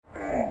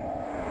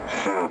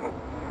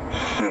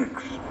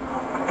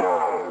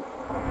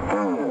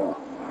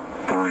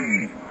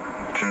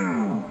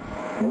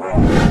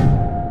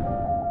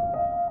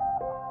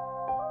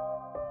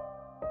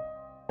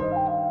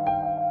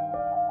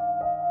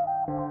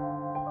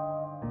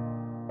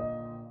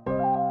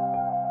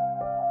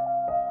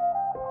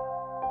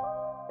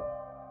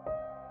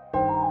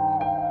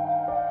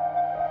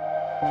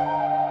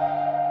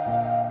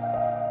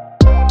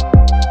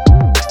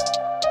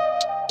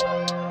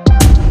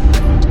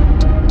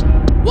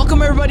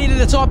everybody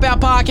to the Talk Bout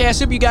Podcast.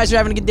 Hope you guys are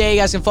having a good day.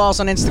 You guys can follow us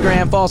on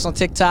Instagram, follow us on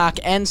TikTok,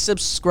 and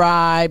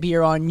subscribe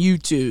here on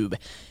YouTube.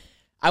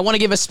 I want to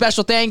give a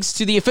special thanks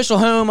to the official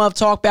home of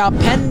Talk Bout,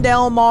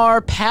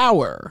 Pendelmar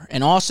Power,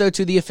 and also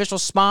to the official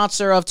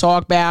sponsor of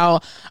Talk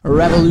Bout,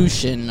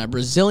 Revolution, a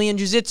Brazilian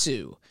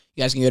Jiu-Jitsu.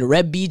 You guys can go to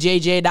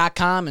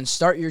redbjj.com and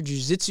start your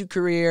Jiu-Jitsu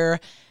career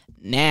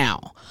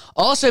now.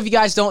 Also, if you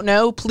guys don't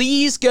know,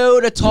 please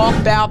go to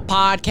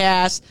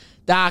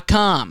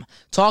talkboutpodcast.com.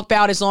 Talk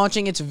Bout is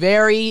launching its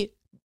very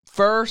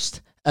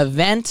first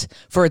event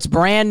for its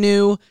brand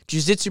new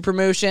Jiu-Jitsu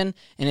promotion,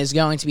 and is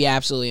going to be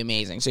absolutely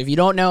amazing. So if you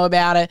don't know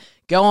about it,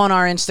 go on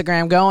our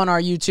Instagram, go on our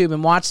YouTube,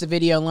 and watch the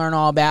video and learn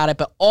all about it.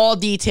 But all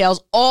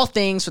details, all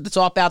things for the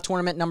Talk Bout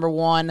tournament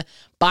 #1.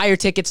 Buy your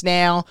tickets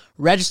now,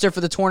 register for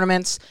the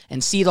tournaments,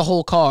 and see the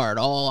whole card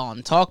all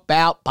on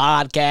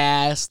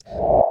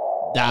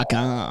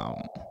talkboutpodcast.com.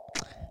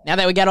 Now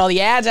that we got all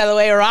the ads out of the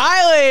way,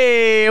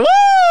 Riley, woo!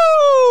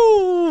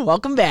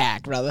 Welcome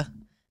back, brother.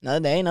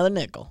 Another day, another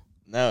nickel.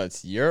 No,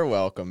 it's your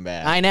welcome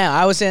back. I know.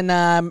 I was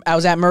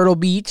at Myrtle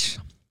Beach.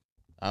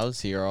 I was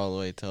here all the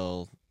way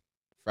till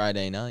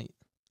Friday night.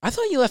 I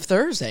thought you left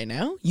Thursday,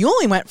 no? You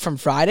only went from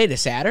Friday to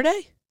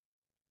Saturday?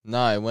 No,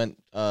 I went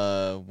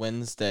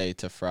Wednesday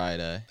to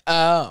Friday.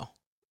 Oh.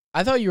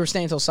 I thought you were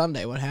staying till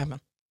Sunday. What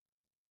happened?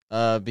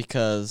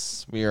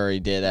 Because we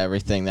already did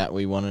everything that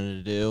we wanted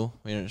to do.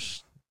 We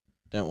just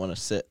didn't want to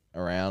sit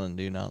around and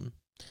do nothing.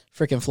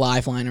 Freaking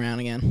fly flying around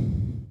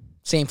again.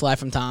 Same fly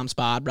from Tom's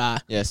pod,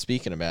 brah. Yeah,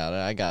 speaking about it,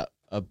 I got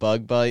a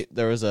bug bite.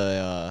 There was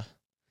a...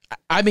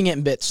 I've been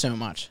getting bit so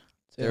much.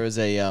 Too. There was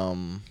a,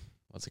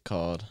 what's it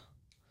called?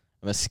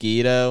 A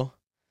mosquito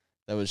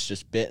that was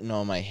just bitten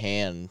on my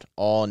hand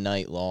all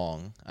night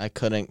long. I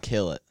couldn't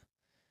kill it.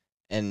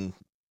 And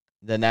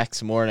the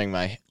next morning,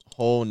 my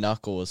whole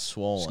knuckle was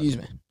swollen. Excuse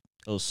me.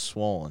 It was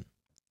swollen.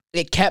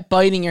 It kept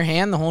biting your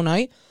hand the whole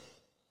night?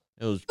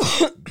 It was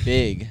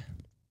big.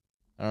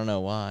 I don't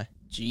know why.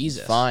 Jesus.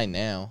 It's fine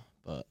now,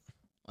 but...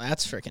 Well,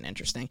 that's freaking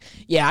interesting.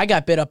 Yeah, I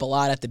got bit up a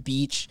lot at the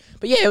beach.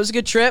 But yeah, it was a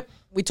good trip.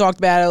 We talked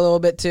about it a little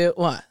bit too.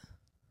 What?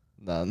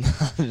 No, I'm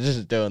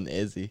just doing the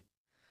Izzy.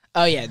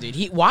 Oh, yeah,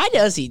 dude. Why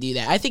does he do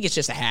that? I think it's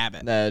just a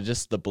habit. No,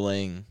 just the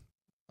bling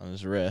on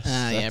his wrist.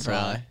 Yeah,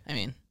 probably. I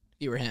mean, if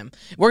you were him.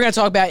 We're going to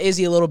talk about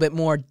Izzy a little bit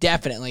more,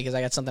 definitely, because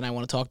I got something I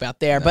want to talk about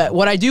there. No. But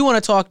what I do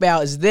want to talk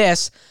about is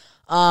this.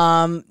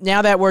 Now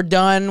that we're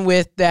done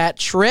with that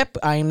trip,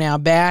 I am now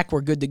back.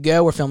 We're good to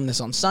go. We're filming this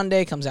on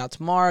Sunday. Comes out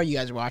tomorrow. You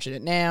guys are watching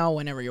it now,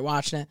 whenever you're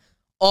watching it.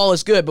 All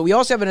is good. But we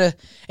also have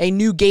a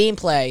new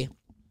gameplay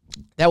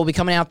that will be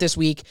coming out this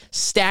week.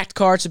 Stacked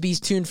cards, so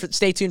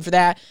stay tuned for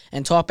that,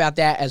 and talk about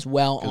that as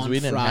well on Friday. Because we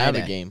didn't have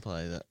a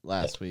gameplay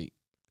last week.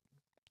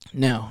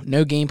 No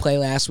gameplay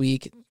last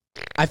week.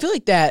 I feel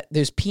like that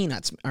those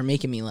peanuts are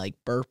making me like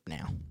burp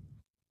now.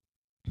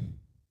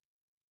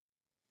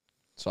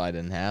 So I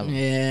didn't have them.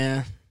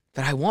 Yeah,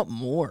 but I want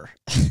more.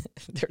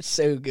 They're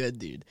so good,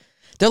 dude.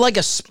 They're like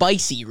a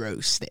spicy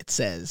roast. It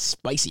says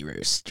spicy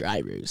roast,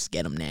 dry roast.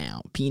 Get them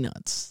now.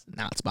 Peanuts,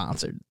 not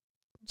sponsored.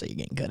 So you're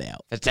getting cut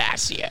out.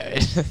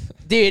 Potassios.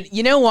 Dude,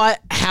 you know what?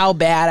 How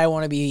bad I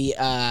want to be.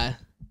 I'm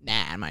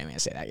not even going to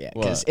say that yet.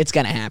 Because it's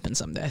going to happen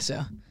someday.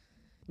 So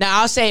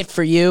now I'll say it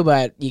for you,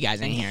 but you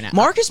guys ain't here now.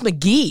 Marcus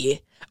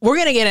McGee. We're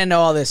going to get into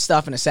all this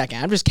stuff in a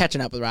second. I'm just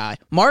catching up with Riley.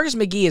 Marcus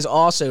McGee is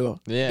also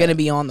going to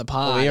be on the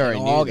pod in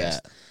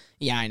August.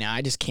 Yeah, I know.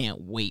 I just can't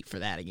wait for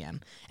that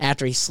again.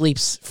 After he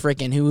sleeps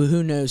freaking,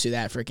 who knows who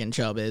that freaking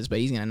Chubb is, but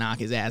he's going to knock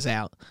his ass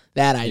out.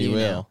 That I do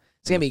know.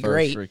 It's going to be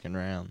great. Freaking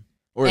round.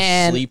 Or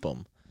sleep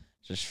him.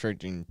 Just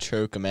freaking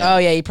choke him out. Oh,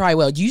 yeah, he probably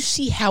will. Do you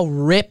see how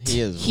ripped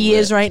he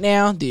is right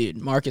now? Dude,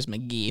 Marcus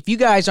McGee. If you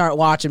guys aren't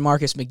watching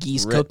Marcus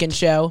McGee's cooking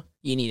show,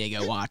 you need to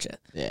go watch it.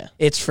 Yeah.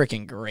 It's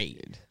freaking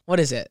great. What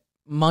is it?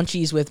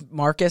 Munchies with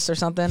Marcus or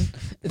something?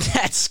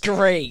 That's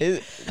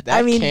great.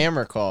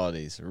 Camera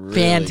quality is really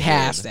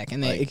fantastic.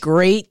 Good. And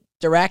great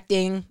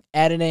directing,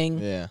 editing,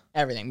 yeah,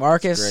 everything.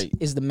 Marcus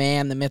is the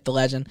man, the myth, the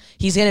legend.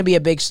 He's going to be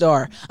a big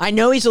star. I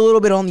know he's a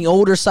little bit on the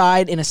older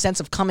side in a sense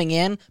of coming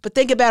in, but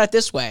think about it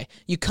this way.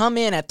 You come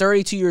in at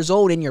 32 years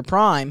old in your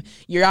prime,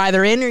 you're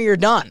either in or you're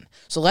done.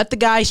 So let the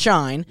guy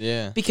shine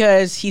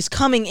because he's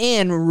coming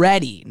in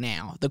ready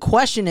now. The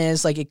question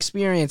is,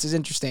 experience is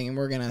interesting, and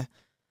we're going to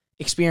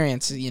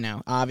experience,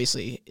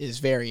 obviously is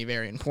very,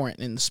 very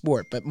important in the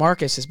sport. But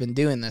Marcus has been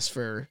doing this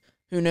for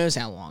who knows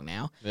how long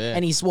now. Yeah.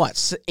 And he's,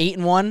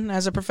 8-1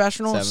 as a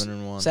professional?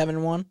 7-1.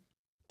 7-1.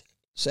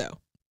 So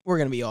we're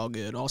going to be all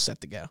good, all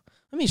set to go. Let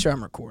me make sure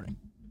I'm recording.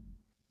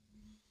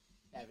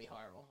 That'd be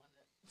horrible.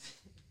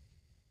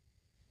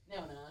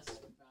 No one else.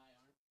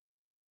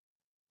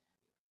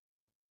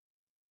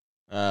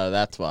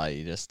 That's why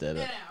you just did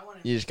it.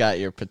 You just got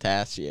your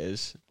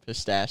pistachios. It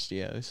was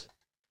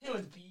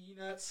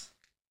peanuts.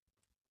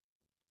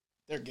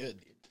 They're good,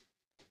 dude.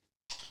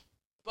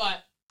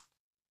 But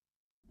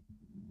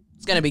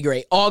it's going to be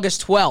great.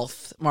 August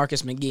 12th,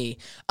 Marcus McGee.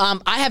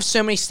 I have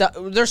so many stuff.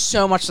 There's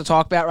so much to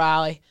talk about,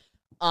 Riley.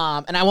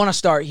 And I want to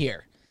start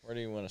here. Where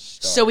do you want to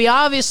start? So we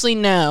obviously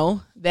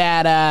know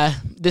that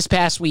this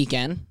past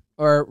weekend,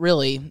 or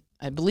really,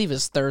 I believe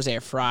it's Thursday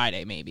or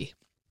Friday, maybe.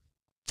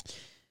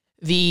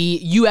 The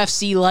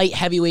UFC Light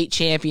Heavyweight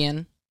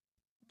champion,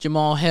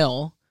 Jamal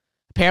Hill,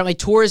 apparently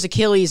tore his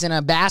Achilles in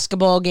a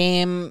basketball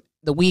game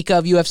the week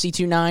of UFC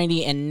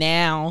 290, and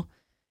now,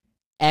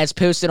 as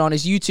posted on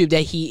his YouTube,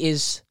 that he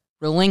is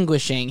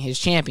relinquishing his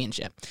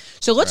championship.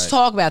 So let's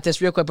talk about this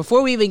real quick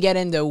before we even get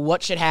into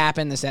what should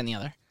happen, this, that, and the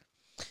other.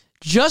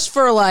 Just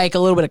for like a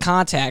little bit of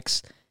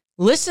context,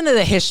 listen to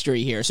the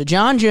history here. So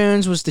John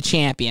Jones was the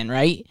champion,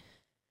 right?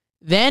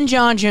 Then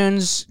John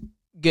Jones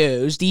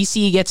goes,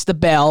 DC gets the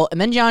belt,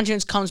 and then John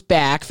Jones comes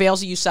back,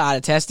 fails the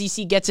USADA test,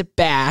 DC gets it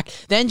back,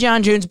 then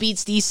John Jones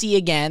beats DC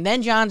again,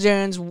 then John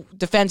Jones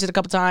defends it a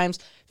couple times,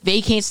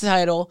 vacates the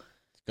title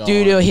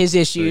due to his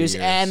issues,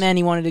 and then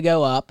he wanted to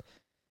go up.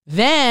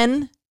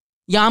 Then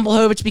Jan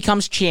Blachowicz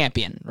becomes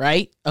champion,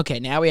 right? Okay,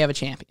 now we have a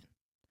champion.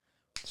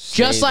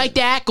 Just like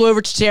that,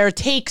 Glover Teixeira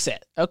takes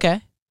it.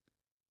 Okay.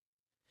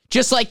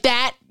 Just like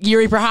that,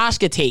 Yuri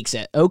Prochazka takes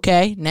it.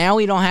 Okay, now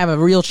we don't have a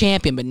real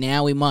champion, but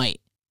now we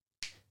might.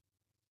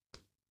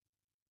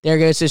 There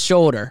goes his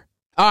shoulder.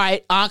 All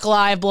right,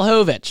 Ankalaev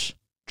Blachowicz.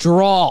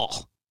 Draw.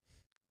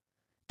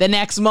 The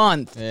next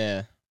month.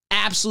 Yeah.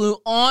 Absolute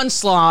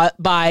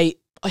onslaught by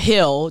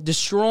Hill,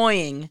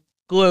 destroying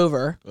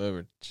Glover.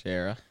 Glover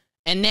Teixeira.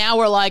 And now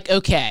we're like,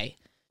 okay,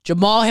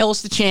 Jamal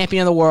Hill's the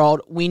champion of the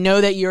world. We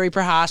know that Yuri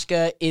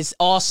Prochazka is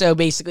also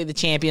basically the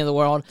champion of the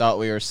world. Thought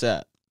we were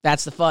set.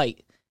 That's the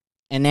fight.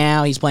 And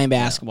now he's playing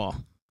basketball.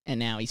 And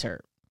now he's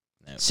hurt.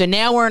 So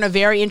now we're in a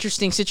very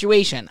interesting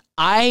situation.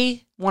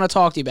 I want to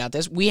talk to you about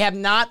this. We have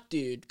not,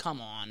 dude,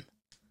 come on.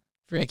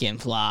 Freaking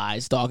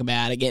flies. Talk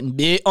about it. Getting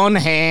bit on the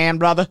hand,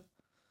 brother.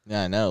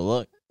 Yeah, I know.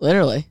 Look.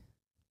 Literally.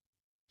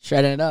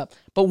 Shredding it up.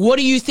 But what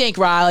do you think,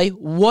 Riley?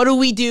 What do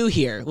we do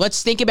here?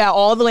 Let's think about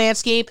all the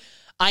landscape.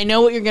 I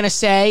know what you're going to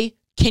say.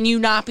 Can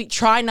you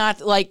try not,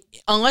 like,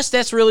 unless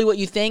that's really what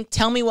you think,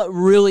 tell me what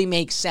really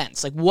makes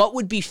sense. Like, what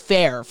would be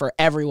fair for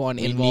everyone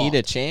involved? We need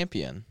a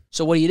champion.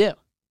 So what do you do?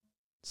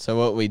 So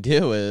what we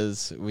do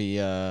is we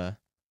add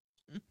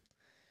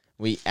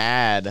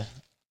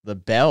the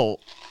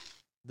belt,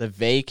 the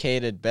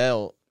vacated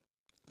belt,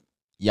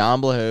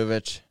 Jan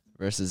Blachowicz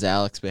versus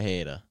Alex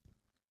Bejeda.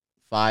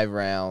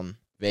 5-round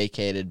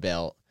vacated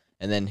belt.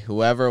 And then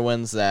whoever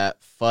wins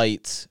that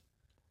fights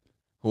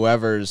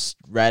whoever's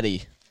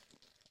ready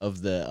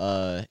of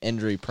the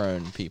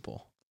injury-prone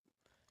people.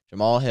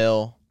 Jamal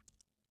Hill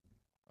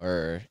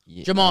or...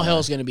 Jamal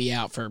Hill's going to be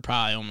out for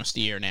probably almost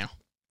a year now.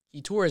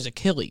 He tore his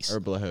Achilles.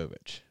 Or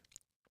Blachowicz.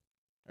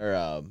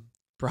 Or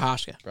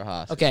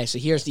Prochazka. Okay, so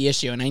here's the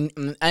issue.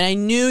 And I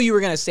knew you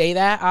were going to say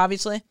that,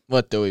 obviously.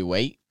 What, do we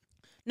wait?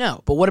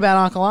 No, but what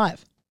about Ankalaev?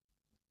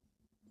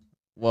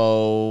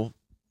 Well,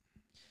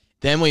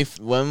 then we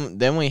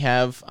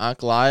have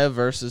Ankalaev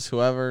versus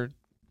whoever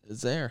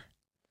is there.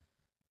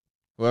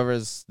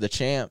 Whoever's the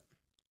champ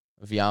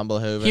of Jan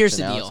Blachowicz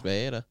and Alex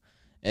Bejeda.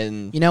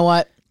 And you know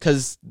what?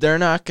 Because they're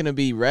not going to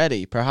be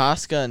ready.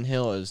 Prochazka and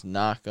Hill is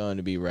not going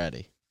to be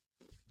ready.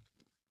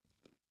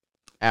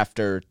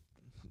 After,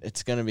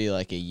 it's going to be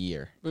like a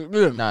year.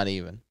 Not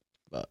even.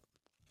 But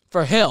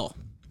for Hill.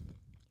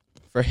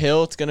 For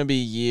Hill, it's going to be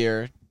a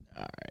year.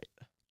 All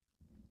right.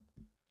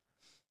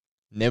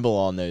 Nibble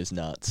on those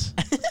nuts.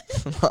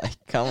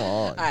 Like, come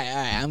on. All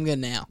right. I'm good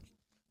now.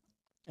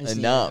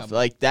 Enough.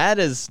 Like, that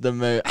is the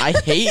most... I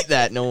hate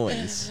that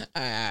noise.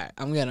 All right.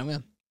 I'm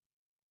good.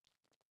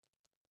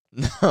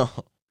 No.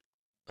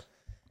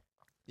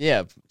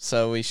 Yeah,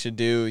 so we should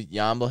do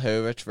Jan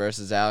Blachowicz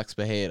versus Alex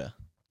Bejeda.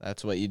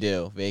 That's what you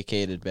do.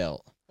 Vacated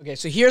belt. Okay,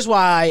 so here's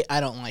why I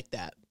don't like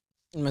that.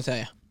 I'm going to tell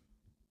you.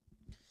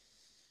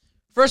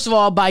 First of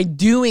all, by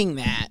doing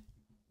that,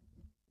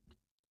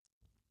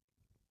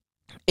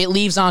 it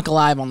leaves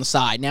Ankalaev on the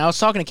side. Now, I was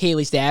talking to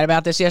Kaylee's dad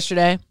about this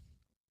yesterday.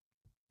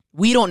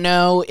 We don't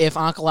know if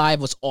Ankalaev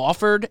was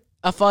offered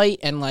a fight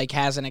and, like,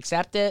 hasn't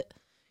accepted.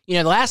 You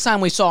know, the last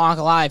time we saw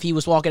Ankalaev, he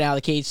was walking out of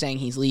the cage saying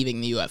he's leaving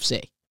the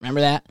UFC.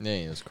 Remember that? Yeah,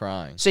 he was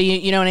crying. So,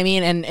 you know what I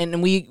mean?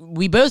 And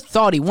we both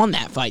thought he won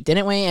that fight,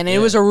 didn't we? And it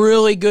was a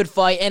really good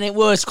fight, and it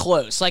was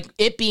close. Like,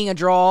 it being a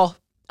draw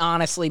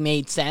honestly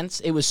made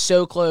sense. It was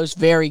so close,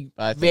 very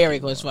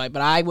close fight.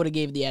 But I would have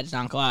gave the edge to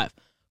Ankalaev.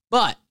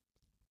 But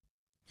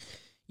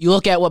you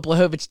look at what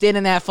Blachowicz did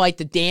in that fight,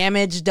 the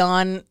damage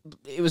done,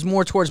 it was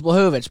more towards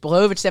Blachowicz.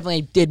 Blachowicz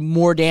definitely did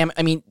more damage.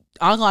 I mean,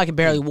 Ankalaev can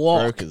barely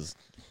walk. Broke his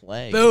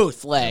leg.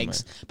 Both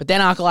legs. But then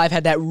Ankalaev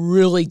had that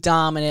really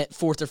dominant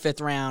 4th or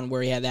 5th round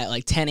where he had that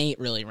like 10-8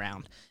 really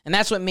round. And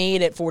that's what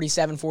made it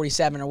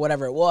 47-47 or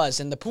whatever it was.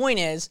 And the point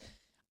is,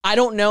 I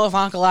don't know if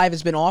Ankalaev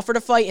has been offered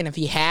a fight, and if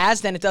he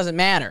has, then it doesn't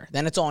matter.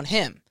 Then it's on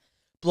him.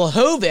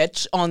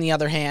 Blachowicz, on the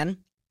other hand,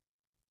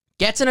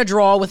 gets in a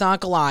draw with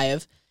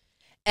Ankalaev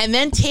and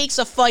then takes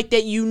a fight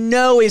that you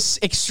know is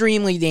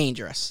extremely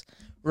dangerous,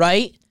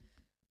 right?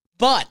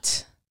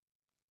 But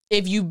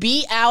if you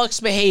beat Alex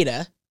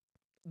Bejeda,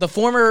 the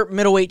former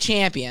middleweight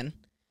champion,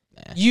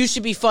 you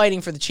should be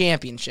fighting for the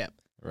championship.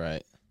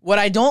 Right. What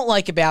I don't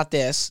like about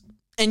this,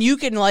 and you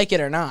can like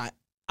it or not,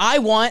 I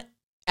want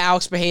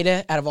Alex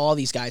Bejeda out of all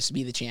these guys to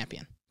be the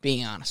champion.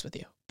 being honest with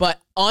you.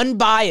 But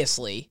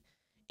unbiasedly,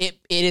 it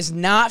is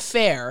not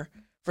fair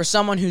for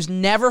someone who's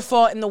never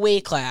fought in the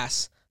weight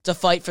class to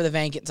fight for the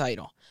vacant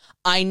title.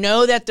 I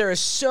know that there is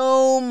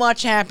so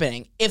much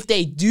happening. If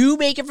they do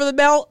make it for the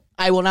belt,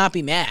 I will not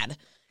be mad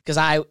because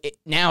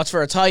now it's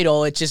for a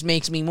title. It just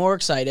makes me more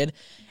excited.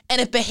 And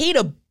if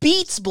Bejeda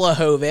beats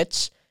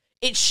Blachowicz,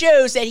 it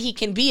shows that he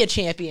can be a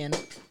champion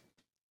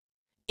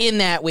in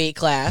that weight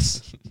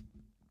class.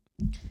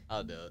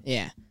 I'll do it.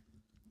 Yeah.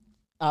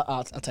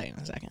 I'll tell you in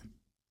a second.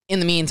 In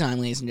the meantime,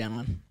 ladies and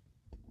gentlemen,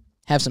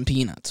 have some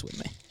peanuts with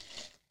me.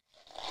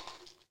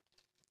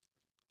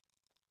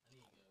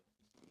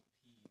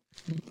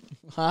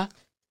 Huh? I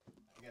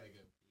gotta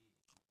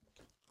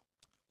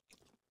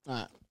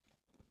go.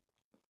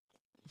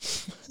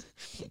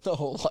 The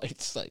whole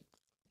light's like,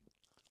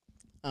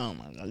 oh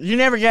my God. You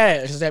never get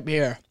it except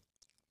here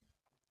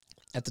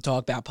at the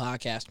Talk Bout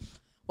Podcast.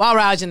 While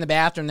Riley's in the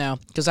bathroom, though,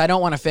 because I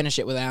don't want to finish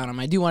it without him,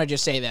 I do want to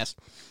just say this.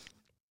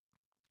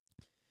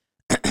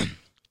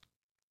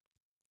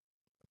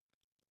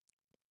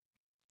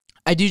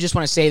 I do just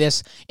want to say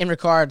this in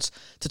regards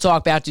to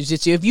Talk Bout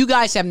Jiu-Jitsu. If you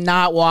guys have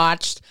not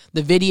watched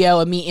the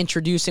video of me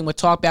introducing what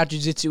Talk Bout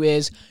Jiu-Jitsu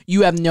is,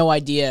 you have no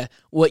idea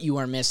what you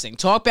are missing.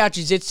 Talk Bout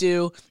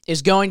Jiu-Jitsu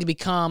is going to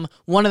become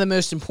one of the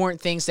most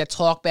important things that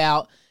Talk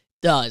Bout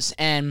does.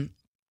 And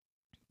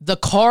the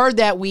card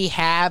that we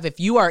have, if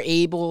you are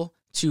able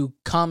to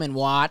come and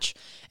watch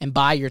and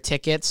buy your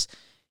tickets,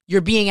 you're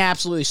being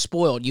absolutely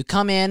spoiled. You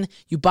come in,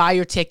 you buy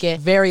your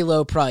ticket, very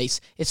low price.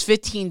 It's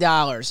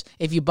 $15.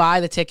 If you buy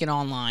the ticket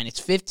online,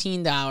 it's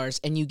 $15,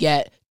 and you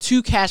get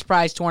 2 cash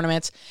prize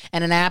tournaments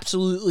and an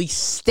absolutely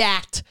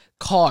stacked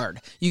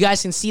card. You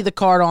guys can see the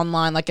card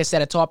online, like I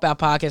said, at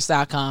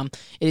talkboutpodcast.com.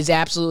 It is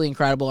absolutely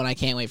incredible, and I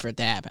can't wait for it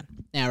to happen.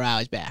 Now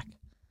Riley's back.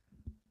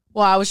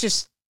 Well,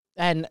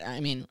 I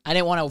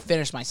didn't want to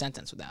finish my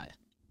sentence without it.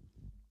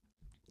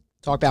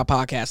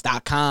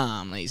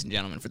 Talkboutpodcast.com, ladies and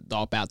gentlemen, for the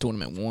Talk Bout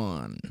Tournament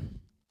 1.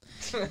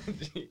 All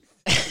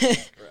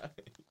right,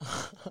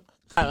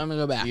 I'm going to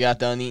go back. You got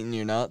done eating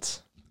your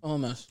nuts?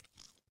 Almost.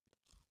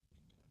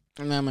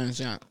 And then I'm going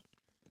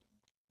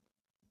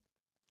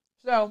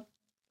So,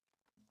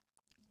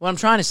 what I'm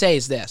trying to say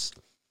is this.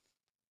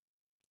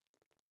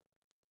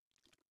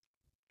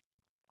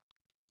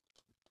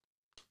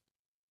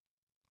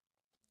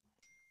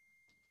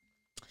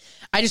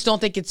 I just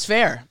don't think it's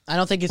fair. I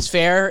don't think it's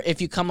fair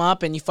if you come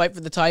up and you fight for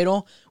the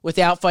title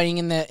without fighting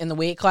in the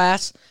weight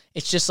class.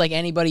 It's just like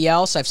anybody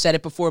else. I've said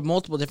it before,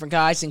 multiple different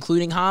guys,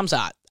 including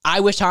Hamzat. I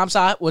wish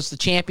Hamzat was the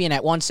champion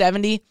at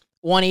 170,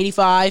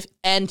 185,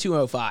 and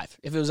 205.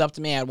 If it was up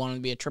to me, I'd want him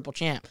to be a triple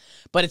champ.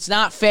 But it's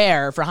not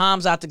fair for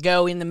Hamzat to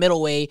go in the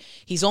middleweight.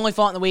 He's only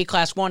fought in the weight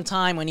class one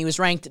time when he was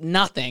ranked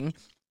nothing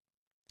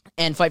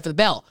and fight for the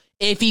belt.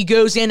 If he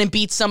goes in and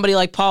beats somebody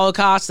like Paulo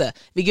Costa,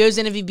 if he goes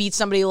in and he beats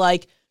somebody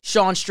like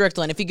Sean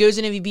Strickland, if he goes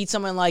in and he beats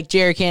someone like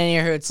Jerry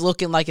Cannonier, who it's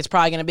looking like it's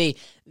probably going to be,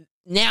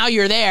 now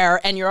you're there,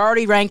 and you're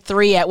already ranked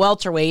 3 at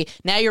welterweight.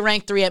 Now you're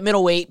ranked 3 at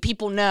middleweight.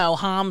 People know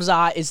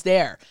Hamzat is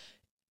there.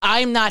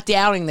 I'm not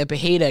doubting that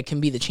Bejeda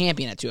can be the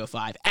champion at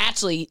 205.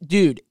 Actually,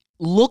 dude,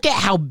 look at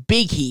how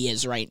big he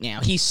is right now.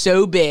 He's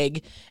so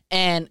big,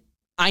 and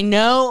I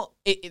know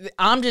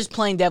I'm just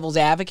playing devil's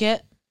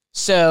advocate,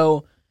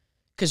 so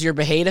because you're a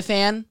Bejeda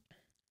fan,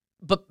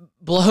 but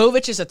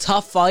Blachowicz is a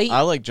tough fight.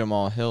 I like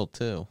Jamal Hill,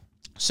 too.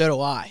 So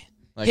do I.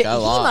 He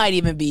might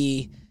even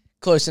be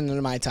close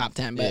into my top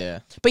 10,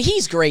 but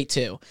he's great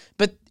too.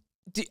 But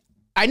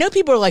I know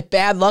people are like,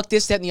 bad luck,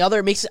 this, that, and the other.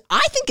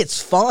 I think it's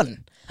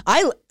fun.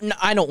 I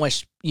don't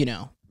wish,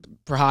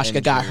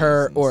 Prochazka got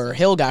hurt or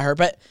Hill got hurt,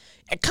 but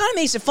it kind of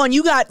makes it fun.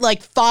 You got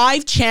like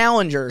 5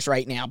 challengers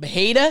right now.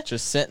 Bejeda,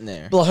 just sitting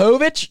there.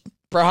 Blachowicz,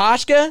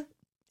 Prochazka,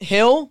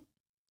 Hill.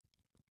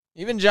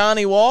 Even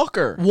Johnny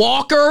Walker.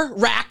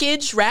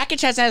 Rakic.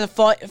 Rakic hasn't had a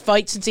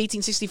fight since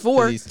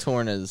 1864. He's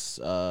torn his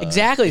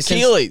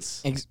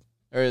Achilles.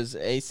 Or his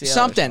ACL.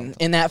 Something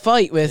in that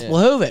fight with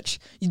Blachowicz.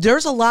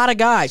 There's a lot of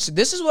guys. So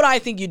this is what I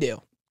think you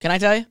do. Can I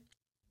tell you?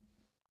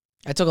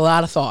 I took a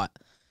lot of thought.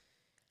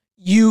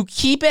 You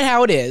keep it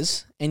how it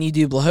is, and you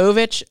do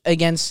Blachowicz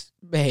against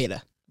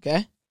Bejeda.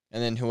 Okay?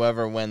 And then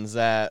whoever wins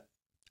that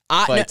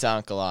fights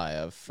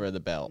Ankalaev for the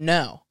belt.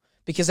 No.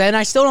 Because then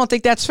I still don't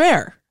think that's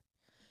fair.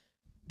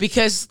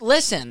 Because,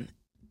 listen.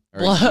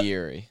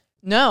 Yuri.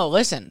 No,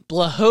 listen.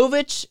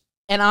 Blachowicz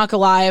and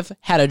Ankalaev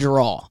had a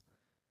draw.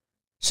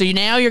 So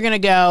now you're going to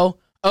go,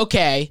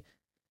 okay,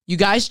 you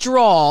guys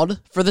drawed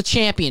for the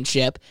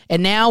championship,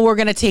 and now we're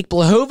going to take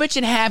Blachowicz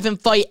and have him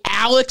fight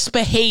Alex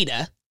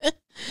Bejeda,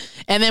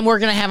 and then we're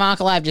going to have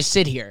Ankalaev just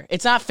sit here.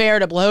 It's not fair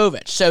to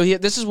Blachowicz. So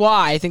this is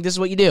why I think this is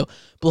what you do.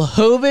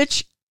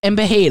 Blachowicz and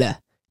Bejeda,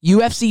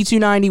 UFC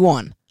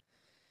 291.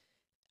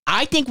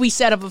 I think we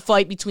set up a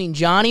fight between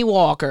Johnny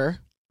Walker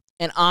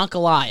and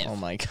Ankalaev. Oh,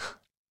 my God.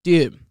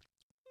 Dude,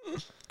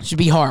 should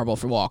be horrible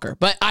for Walker.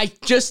 But I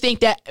just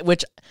think that,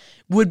 which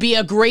would be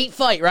a great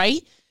fight,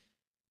 right?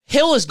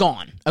 Hill is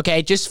gone,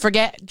 okay? Just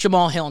forget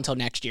Jamal Hill until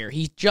next year.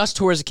 He just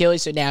tore his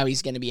Achilles, so now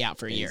he's going to be out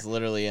for a year. He's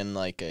literally in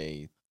like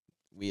a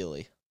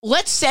wheelie.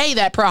 let's say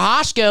that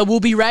Prochazka will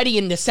be ready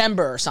in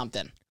December or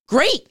something.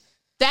 Great.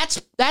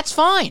 That's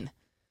fine.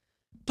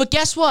 But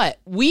guess what?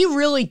 We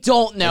really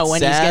don't know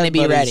when he's going to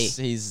be ready.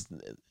 He's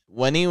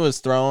when he was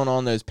throwing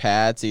on those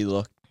pads, he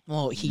looked.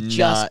 Well, he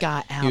just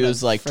got out. He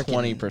was like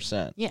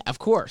 20%. Yeah, of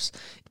course.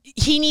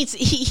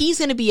 He's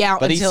going to be out.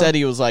 But he said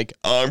he was like,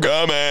 I'm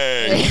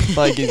coming.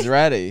 Like he's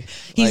ready.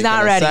 He's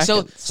not ready.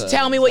 So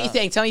tell me what you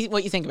think. Tell me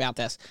what you think about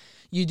this.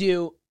 You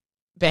do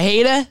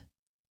Bejeda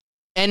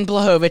and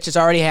Blachowicz. It's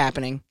already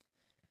happening.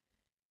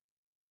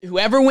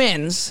 Whoever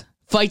wins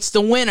fights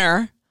the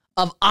winner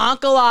of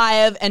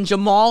Ankalaev and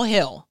Jamal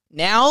Hill.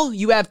 Now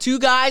you have two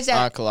guys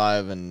at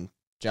Ankalaev and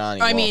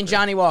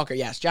Johnny Walker.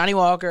 Yes, Johnny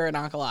Walker and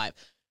Ankalaev.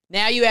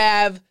 Now you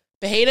have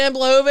Bejeda and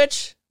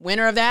Blachowicz,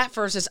 winner of that,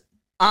 versus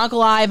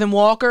Ankalaev and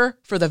Walker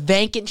for the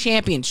vacant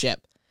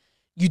championship.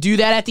 You do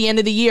that at the end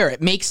of the year.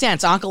 It makes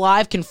sense.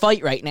 Ankalaev can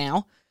fight right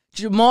now.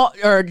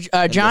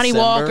 Johnny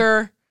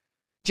Walker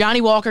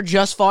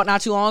just fought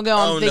not too long ago.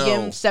 I'm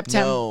thinking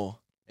September. No,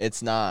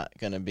 it's not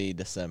gonna be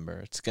December.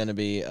 It's gonna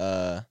be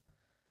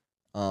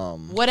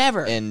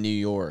whatever in New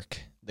York,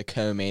 the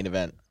co-main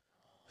event.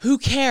 Who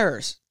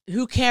cares?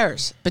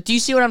 But do you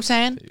see what I'm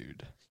saying?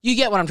 Dude. You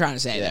get what I'm trying to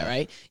say there,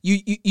 right?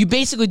 You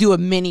basically do a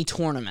mini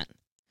tournament.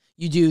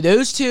 You do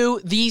those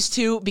two, these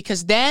two,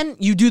 because then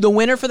you do the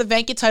winner for the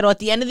vacant title at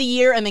the end of the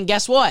year, and then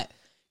guess what?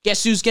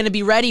 Guess who's going to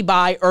be ready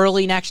by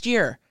early next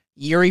year?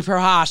 Yuri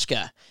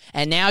Prochazka.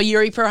 And now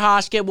Yuri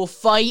Prochazka will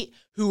fight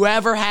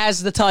whoever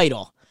has the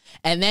title.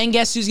 And then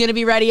guess who's going to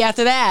be ready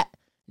after that?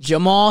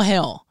 Jamal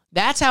Hill.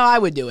 That's how I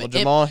would do it. Well,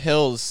 Jamal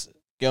Hill's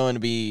going to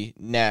be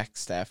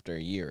next after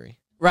Yuri.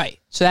 Right.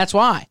 So that's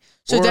why.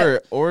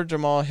 Or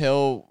Jamal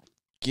Hill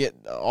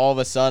all of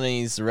a sudden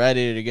he's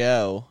ready to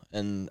go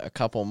in a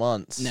couple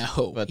months.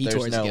 No, but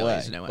there's no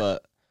way.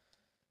 But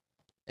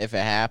if it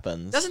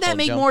happens, doesn't that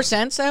make more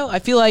sense though? I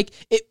feel like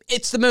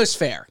it's the most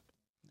fair.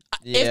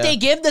 Yeah. If they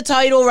give the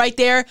title right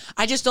there,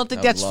 I just don't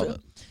think that's. Love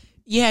it.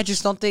 Yeah, I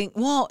just don't think.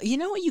 Well, you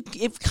know what?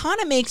 It kind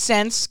of makes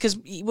sense because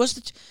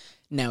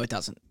no, it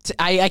doesn't.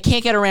 I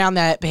can't get around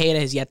that.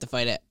 Bejeda has yet to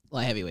fight at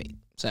light heavyweight,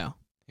 so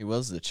he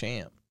was the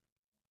champ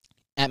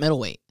at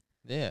middleweight.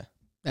 Yeah,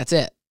 that's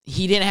it.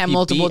 He didn't have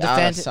multiple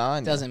defenses.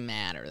 Adesanya. Doesn't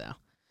matter, though.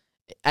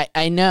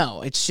 I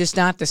know. It's just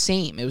not the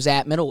same. It was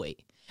at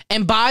middleweight.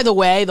 And by the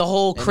way, the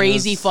whole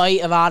crazy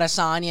fight of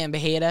Adesanya and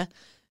Bejeda,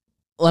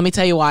 let me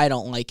tell you why I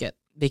don't like it.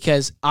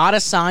 Because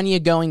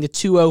Adesanya going to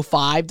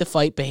 205 to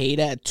fight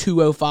Bejeda at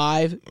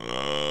 205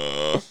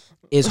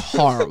 is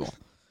horrible.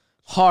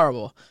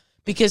 Horrible.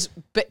 Because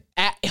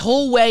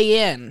he'll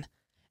weigh in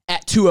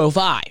at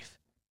 205.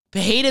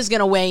 Bejeda's going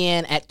to weigh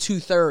in at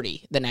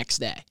 230 the next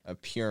day. A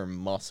pure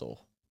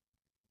muscle.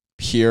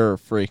 Pure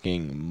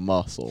freaking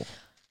muscle.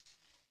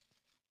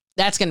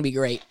 That's going to be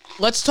great.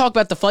 Let's talk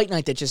about the fight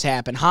night that just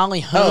happened. Holly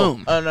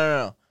Holm. Oh,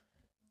 no.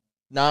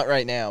 Not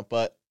right now,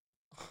 but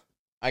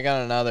I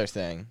got another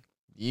thing.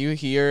 You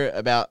hear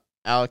about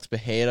Alex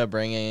Bejeda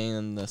bringing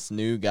in this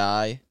new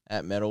guy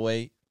at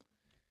middleweight?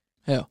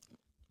 Who?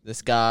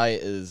 This guy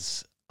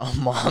is a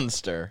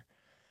monster.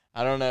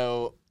 I don't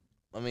know.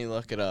 Let me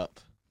look it up.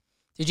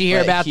 Did you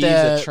hear about he's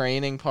a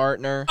training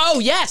partner? Oh,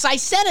 yes. I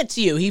sent it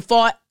to you. He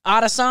fought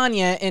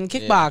Adesanya in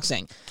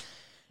kickboxing.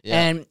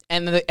 Yeah.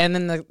 And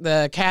then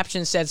the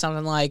caption said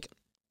something like,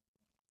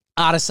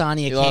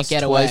 Adesanya can't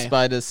get away. He lost twice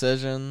by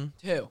decision.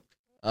 Who?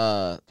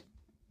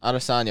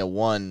 Adesanya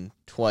won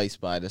twice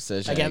by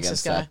decision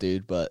against that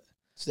dude, but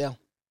still.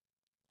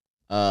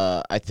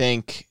 I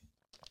think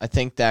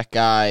that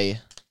guy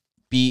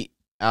beat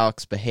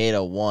Alex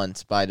Bejeda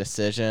once by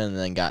decision and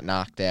then got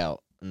knocked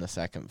out in the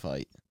second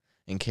fight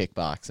in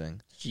kickboxing.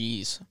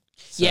 Jeez.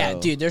 So, yeah,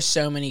 dude, there's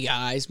so many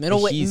guys.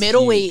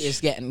 Middleweight is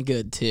getting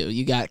good, too.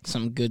 You got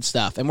some good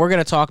stuff. And we're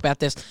going to talk about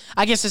this.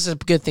 I guess this is a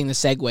good thing to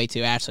segue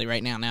to, actually,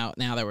 right now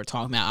that we're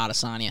talking about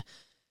Adesanya.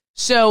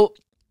 So,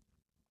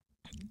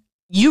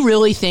 you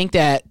really think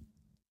that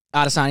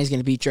Adesanya's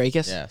going to beat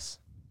Drakus? Yes.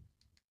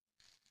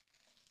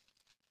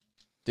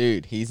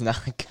 Dude, he's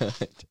not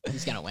good.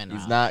 He's going to win,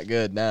 He's not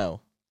good, no.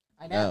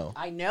 I know. No.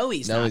 I know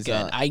he's no, not he's good.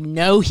 Not. I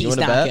know he's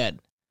not bet? good.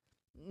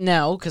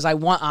 No, because I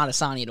want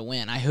Adesanya to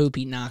win. I hope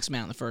he knocks him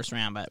out in the first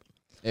round, but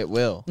it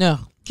will. No,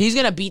 he's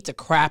gonna beat the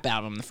crap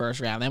out of him in the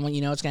first round. Then when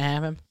you know what's gonna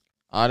happen,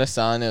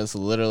 Adesanya is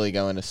literally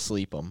going to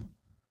sleep him.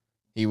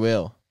 He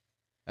will.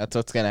 That's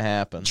what's gonna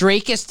happen.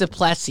 Drakus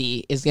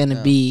Duplessis is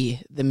gonna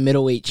be the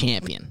middleweight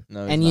champion,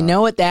 and you know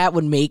what? That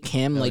would make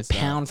him like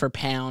pound for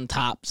pound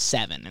top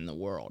 7 in the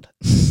world.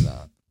 He's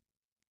not.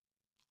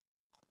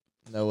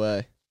 No way.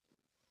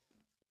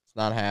 It's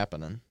not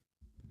happening.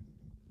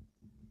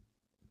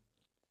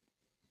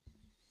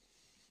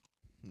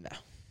 No.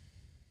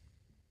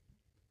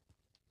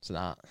 It's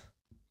not.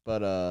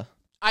 But,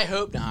 I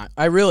hope not.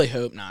 I really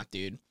hope not,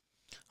 dude.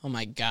 Oh,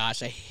 my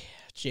gosh.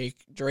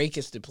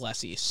 Drakus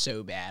Duplessis is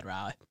so bad,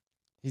 Riley.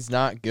 He's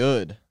not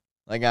good.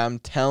 Like, I'm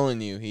telling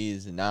you,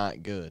 he's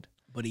not good.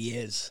 But he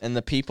is. And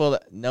the people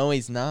that... No,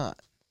 he's not.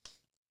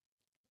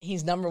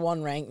 He's number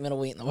 1 ranked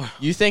middleweight in the world.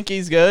 You think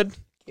he's good?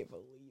 Can't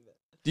believe it.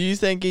 Do you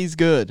think he's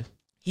good?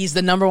 He's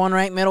the number 1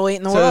 ranked middleweight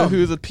in the So world.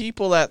 who the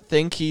people that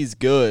think he's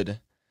good,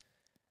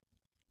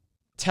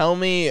 tell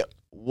me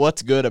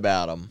what's good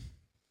about him.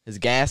 His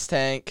gas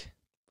tank.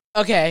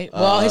 Okay,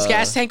 well, his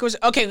gas tank was...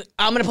 Okay,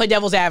 I'm going to play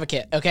devil's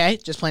advocate, okay?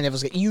 Just playing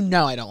devil's advocate. You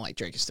know I don't like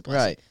Dricus Du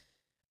Plessis. Right.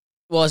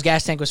 Well, his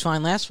gas tank was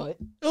fine last fight.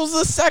 It was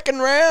the second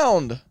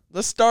round.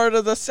 The start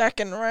of the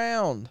second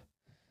round.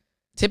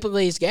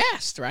 Typically, he's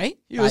gassed, right?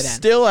 He was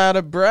still out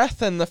of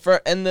breath in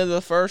the end of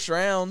the first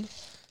round.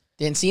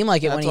 Didn't seem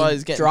like it That's when why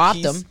he dropped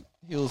him.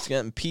 He was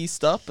getting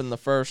pieced up in the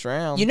first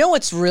round. You know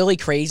what's really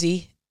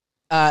crazy?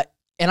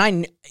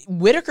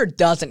 Whitaker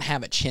doesn't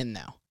have a chin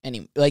though.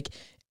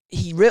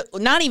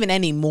 Not even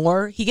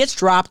anymore. He gets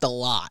dropped a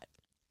lot.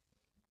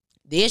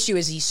 The issue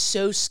is he's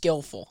so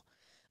skillful.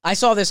 I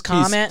saw this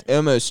comment. He's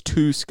almost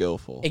too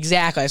skillful.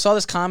 Exactly. I saw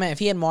this comment. If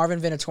he had Marvin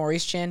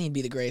Vinatieri's chin, he'd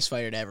be the greatest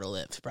fighter to ever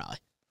live, probably.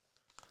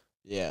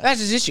 Yeah. That's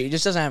his issue. He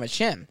just doesn't have a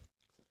chin.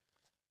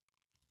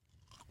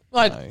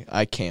 Like,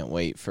 I can't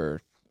wait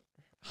for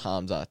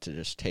Hamzat to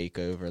just take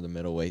over the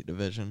middleweight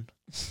division.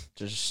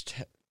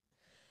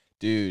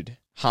 Dude,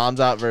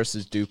 Hamzat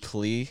versus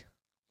Duplessis.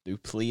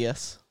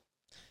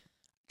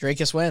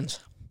 Dricus wins.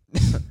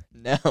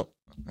 No.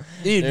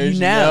 Dude, there's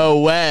no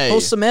way. He'll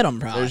submit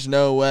him, probably. There's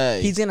no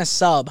way. He's going to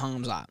sub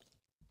Hamzat.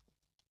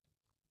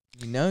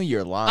 You know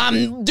you're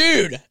lying.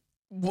 Dude.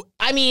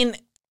 I mean,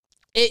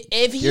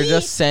 if he... You're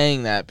just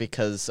saying that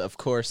because, of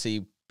course,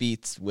 he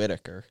beats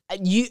Whitaker.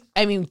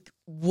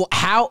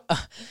 How...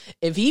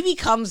 If he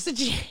becomes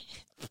the...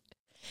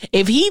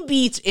 If he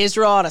beats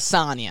Israel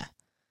Adesanya,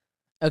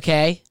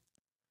 okay?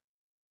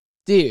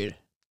 Dude.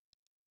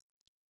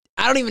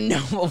 I don't even know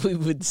what we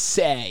would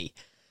say.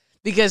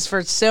 Because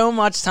for so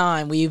much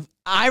time,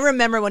 I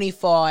remember when he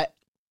fought,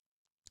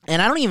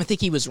 and I don't even think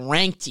he was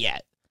ranked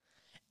yet.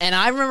 And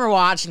I remember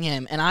watching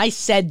him, and I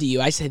said to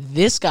you,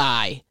 this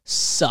guy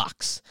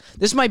sucks.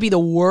 This might be the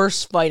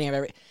worst fighting I've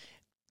ever...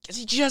 Because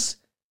he just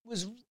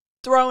was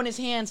throwing his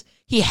hands.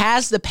 He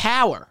has the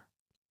power.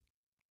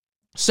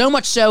 So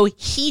much so,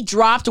 he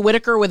dropped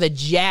Whitaker with a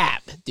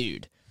jab,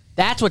 dude.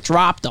 That's what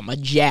dropped him, a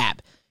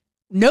jab.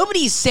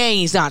 Nobody's saying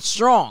he's not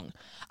strong.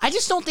 I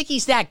just don't think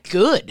he's that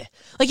good.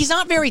 Like, he's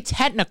not very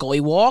technical. He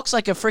walks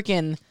like a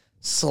freaking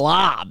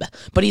slob.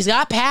 But he's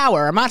got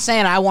power. I'm not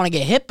saying I want to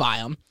get hit by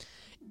him.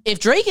 If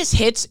Dricus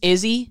hits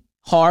Izzy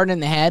hard in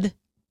the head,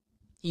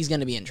 he's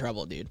going to be in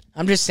trouble, dude.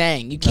 I'm just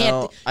saying. You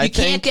can't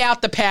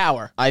doubt the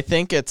power. I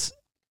think it's...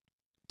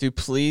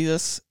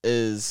 Duplessis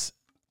is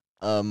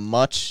a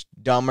much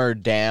dumber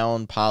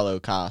down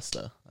Paulo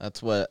Costa.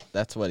 That's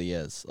what he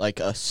is. Like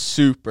a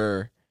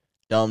super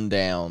dumbed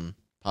down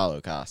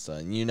Paulo Costa,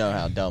 and you know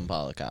how dumb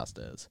Paulo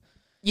Costa is.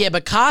 Yeah,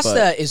 but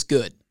Costa is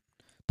good.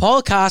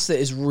 Paulo Costa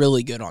is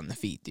really good on the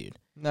feet, dude.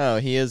 No,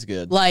 he is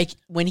good. Like,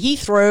 when he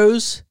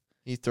throws...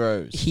 He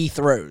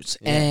throws.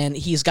 Yeah. And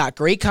he's got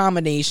great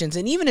combinations,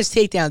 and even his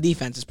takedown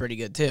defense is pretty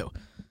good, too.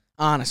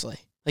 Honestly.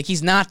 Like,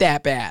 he's not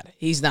that bad.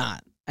 He's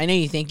not. I know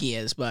you think he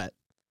is, but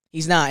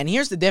he's not. And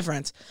here's the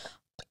difference.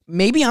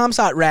 Maybe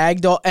Hamzat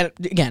ragdoll... And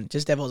again,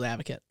 just devil's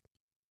advocate.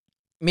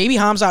 Maybe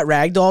Hamzat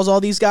ragdolls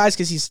all these guys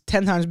because he's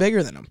 10 times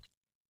bigger than them.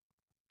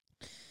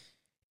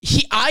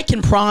 I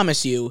can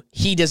promise you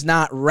he does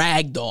not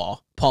ragdoll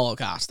Paulo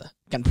Costa.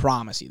 Can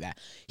promise you that.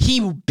 He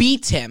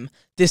beats him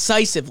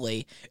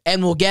decisively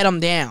and will get him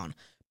down.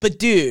 But,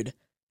 dude,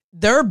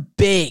 they're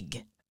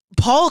big.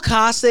 Paulo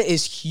Costa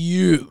is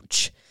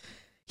huge.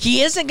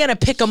 He isn't going to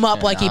pick him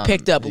up like he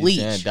picked up Leach.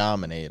 He's going to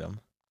dominate him.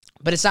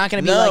 But it's not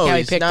going to be like how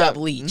he picked up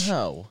Leach.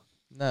 No.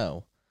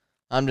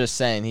 I'm just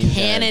saying he's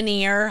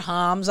Cannonier,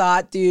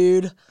 Hamzat,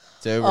 dude.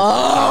 It's over.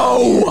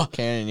 Oh!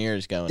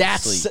 Cannonier's going to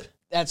sleep.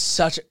 That's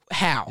such a...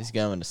 How? He's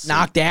going to sleep.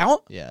 Knocked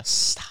out? Yeah.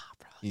 Stop,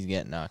 bro. He's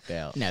getting knocked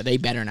out. No, they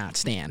better not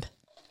stand.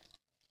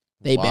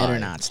 They better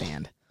not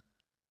stand.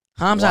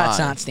 Hamzat's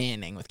not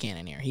standing with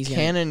Cannonier.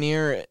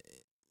 Cannonier...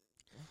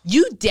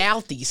 You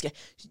doubt these guys.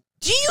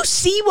 Do you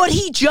see what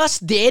he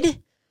just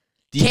did?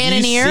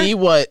 Cannonier? Did you see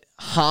what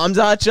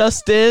Hamzat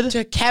just did?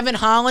 To Kevin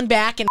Holland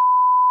back in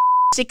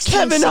 1664.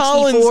 Kevin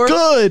Holland's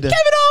good. Kevin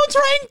Holland's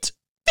ranked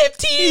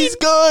 15. He's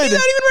good. He's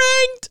not even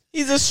ranked.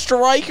 He's a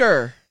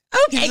striker.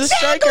 Okay, he's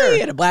exactly. a striker. He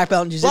had a black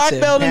belt in jiu-jitsu. Black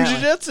belt in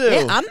jiu-jitsu.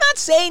 Yeah, I'm not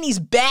saying he's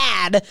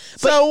bad. But,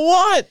 so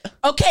what?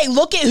 Okay,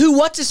 look at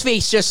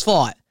what's-his-face just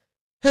fought.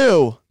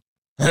 Who?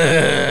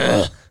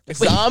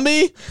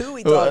 Zombie? Who are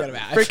we talking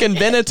about? Freaking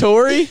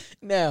Venatori?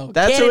 No.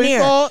 That's who he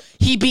fought?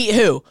 He beat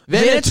who?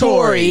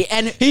 Venatori.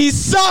 And he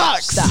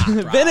sucks. Stop,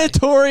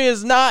 Venatori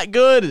is not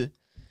good.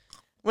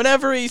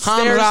 Whenever he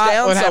stares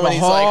down someone,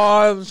 he's like...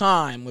 hard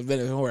time with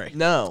Venatori.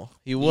 No,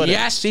 he wouldn't.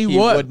 Yes, he would. He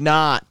would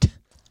not.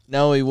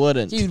 No, he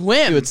wouldn't. He'd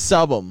win. He would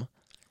sub him.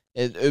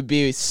 It would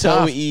be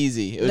so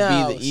easy. It would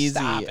be the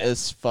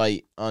easiest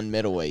fight on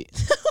middleweight.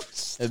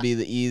 It would be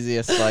the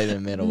easiest fight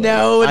in middleweight.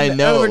 No, I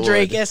know over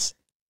Dricus.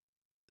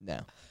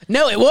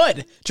 No, it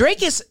would.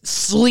 Dricus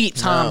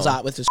sleeps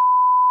Hamzat with his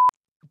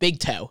big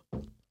toe.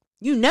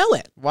 You know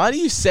it. Why do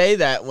you say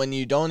that when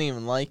you don't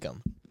even like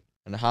him?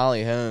 And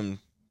Holly Holm,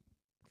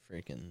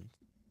 freaking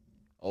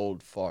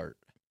old fart.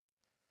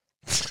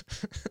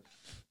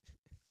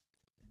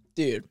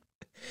 Dude.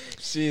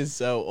 She is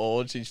so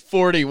old. She's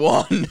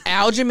 41.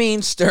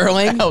 Aljamain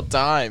Sterling. About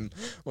time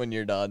when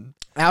you're done.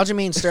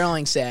 Aljamain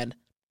Sterling said,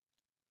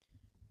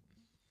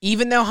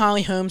 even though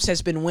Holly Holmes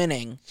has been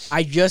winning,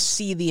 I just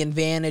see the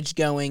advantage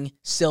going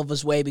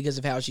Silva's way because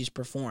of how she's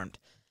performed.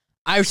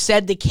 I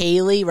said to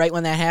Kaylee right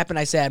when that happened,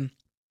 I said,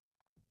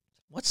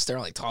 what's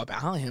Sterling talking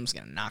about? Holly Holmes is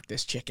going to knock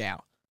this chick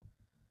out.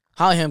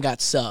 Holly Holm got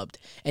subbed.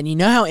 And you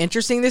know how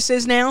interesting this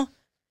is now?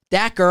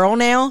 That girl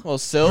now,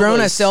 Well,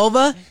 Bruna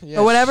Silva,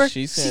 or whatever.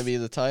 She's going to be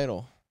the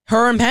title.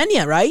 Her and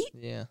Pena, right?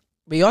 Yeah.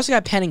 But you also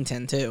got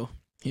Pennington, too,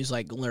 who's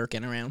like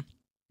lurking around.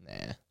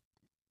 Nah.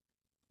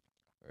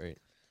 Right.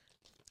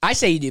 I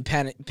say you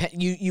do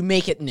you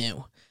make it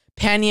new.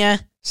 Pena,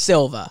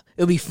 Silva.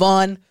 It'll be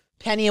fun.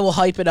 Pena will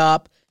hype it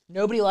up.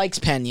 Nobody likes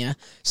Pena,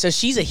 so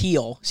she's a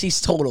heel.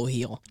 She's total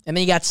heel. And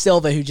then you got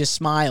Silva, who just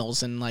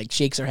smiles and like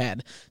shakes her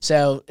head.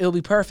 So it'll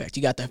be perfect.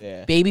 You got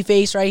the baby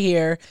face right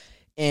here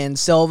in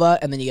Silva,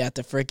 and then you got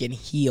the freaking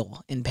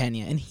heel in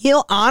Pena. And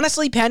heel,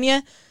 honestly,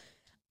 Pena,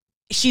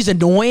 she's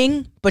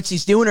annoying, but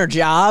she's doing her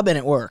job, and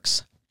it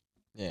works.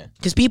 Yeah.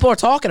 Because people are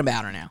talking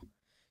about her now.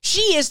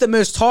 She is the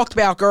most talked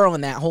about girl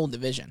in that whole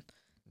division.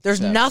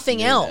 There's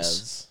nothing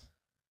else.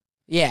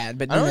 Yeah,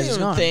 but I don't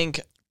even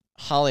think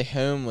Holly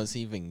Holm was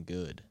even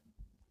good.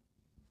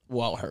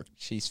 Well, her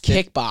she's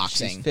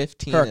kickboxing. She's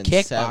 15 her and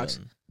kickboxing.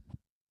 7.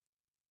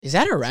 Is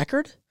that her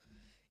record?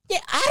 Yeah,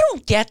 I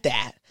don't get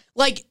that.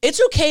 Like, it's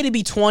okay to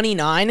be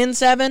 29 and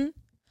 7,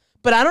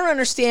 but I don't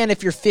understand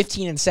if you're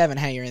 15 and 7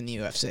 how you're in the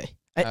UFC.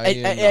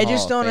 I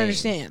just don't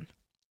understand.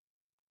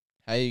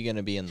 How are you going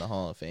to be in the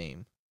Hall of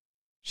Fame?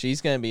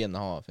 She's going to be in the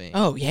Hall of Fame.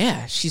 Oh,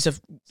 yeah. She's a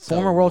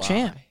former world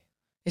champ.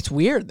 It's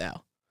weird,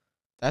 though.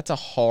 That's a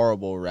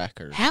horrible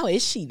record. How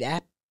is she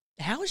that?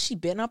 How has she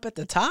been up at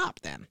the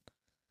top, then?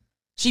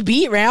 She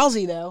beat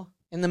Rousey, though,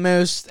 in the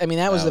most. I mean,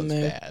 that was the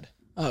most. Bad.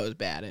 Oh, it was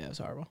bad. It was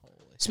horrible.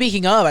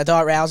 Speaking of, I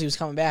thought Rousey was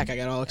coming back. I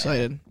got all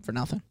excited for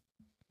nothing.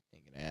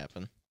 Ain't going to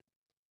happen.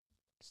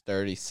 It's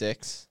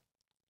 36.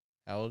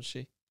 How old is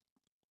she?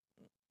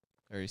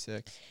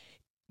 36.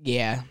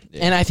 Yeah.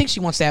 And I think she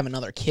wants to have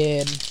another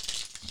kid.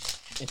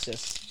 It's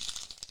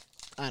just,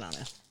 I don't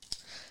know.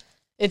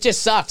 It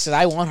just sucks that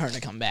I want her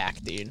to come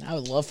back, dude. I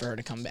would love for her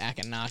to come back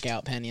and knock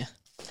out Pena.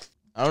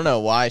 I don't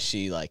know why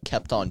she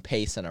kept on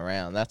pacing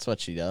around. That's what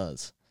she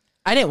does.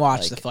 I didn't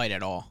watch the fight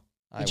at all.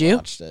 Did you?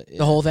 Watched it. Yeah.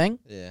 The whole thing?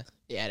 Yeah.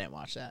 Yeah, I didn't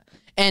watch that.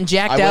 And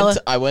Jack Della.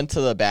 I went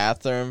to the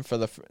bathroom for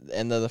the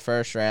end of the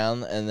first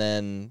round, and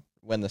then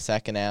when the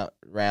second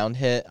round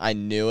hit, I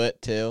knew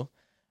it too.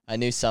 I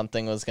knew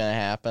something was going to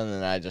happen,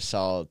 and I just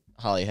saw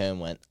Holly Holm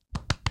went.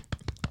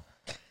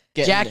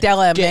 Jack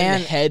Della,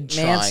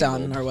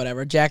 Manson or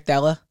whatever. Jack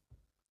Della.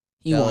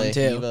 He won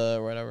too.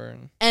 Or whatever.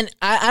 And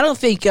I don't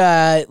think,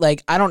 I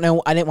don't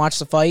know. I didn't watch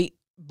the fight,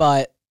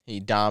 but. He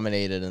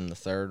dominated in the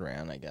third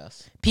round, I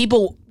guess.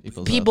 People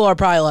are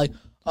probably like,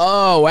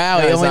 oh,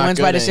 wow, he only wins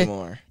by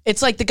decision.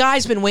 It's like the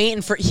guy's been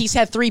waiting for. He's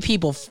had 3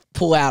 people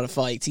pull out of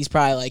fights. He's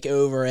probably like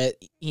over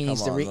it. He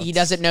needs to. He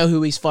doesn't know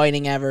who he's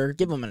fighting ever.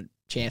 Give him a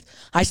chance.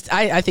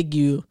 I think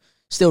you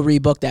still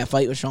rebook that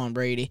fight with Sean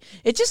Brady.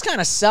 It just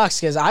kind of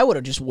sucks because I would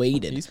have just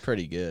waited. He's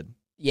pretty good.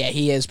 Yeah,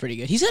 he is pretty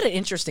good. He's got an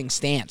interesting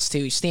stance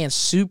too. He stands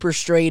super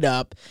straight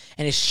up,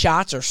 and his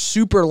shots are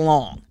super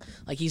long.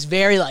 Like he's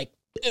very like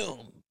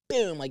boom.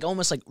 Boom, like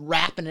almost like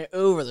wrapping it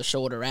over the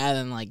shoulder rather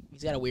than like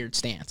he's got a weird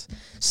stance.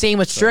 Same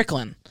with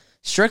Strickland.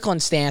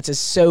 Strickland's stance is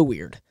so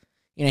weird.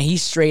 You know,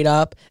 he's straight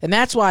up. And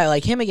that's why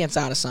like him against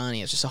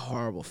Adesanya is just a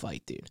horrible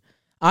fight, dude.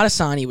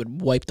 Adesanya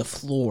would wipe the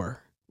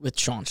floor with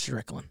Sean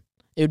Strickland.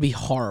 It would be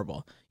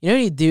horrible. You know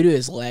what he'd do to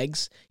his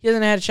legs? He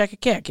doesn't know how to check a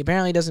kick. He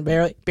apparently doesn't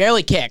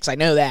barely kicks. I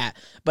know that.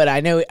 But I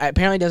know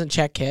apparently doesn't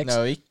check kicks.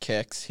 No, he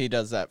kicks. He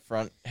does that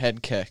front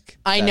head kick.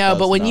 I know,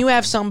 but when you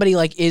have somebody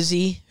like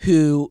Izzy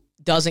who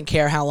doesn't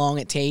care how long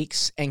it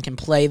takes and can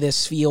play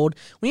this field.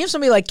 When you have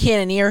somebody like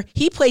Cannonier,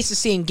 he plays the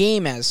same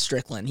game as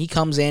Strickland. He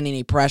comes in and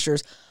he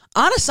pressures.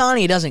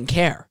 Adesanya doesn't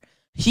care.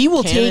 He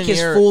will take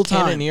his full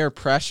time. Cannonier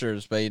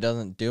pressures, but he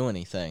doesn't do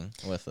anything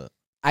with it.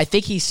 I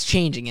think he's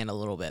changing it a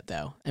little bit,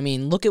 though. I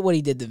mean, look at what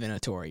he did to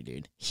Vinatore,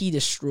 dude. He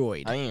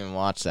destroyed. I didn't even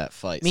watch that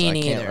fight, Me so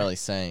neither. I can't really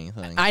say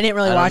anything. I didn't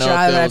really watch it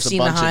either. I've seen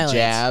the highlights.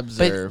 Jabs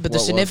but the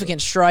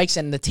significant strikes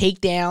and the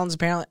takedowns,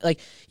 apparently,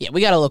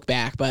 we got to look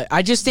back. But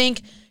I just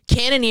think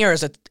Cannonier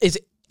is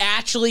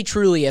actually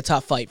truly a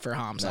tough fight for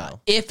Hamzat. No.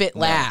 If it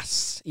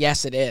lasts,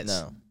 yes, it is.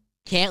 No.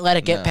 Can't let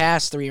it get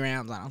past 3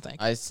 rounds, I don't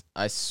think.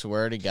 I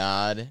swear to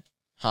God,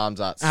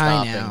 Hamzat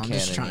stopping Cannonier. I'm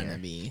just trying to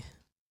be.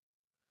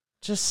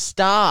 Just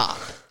stop.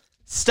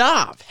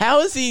 Stop. How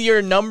is he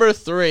your number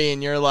 3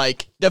 and you're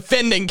like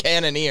defending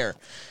Cannonier?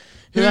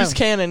 Who's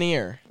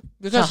Cannonier?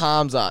 Because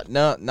Hamzat.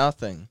 No,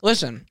 nothing.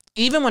 Listen,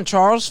 even when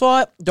Charles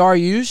fought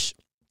Dariush,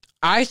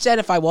 I said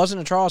if I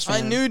wasn't a Charles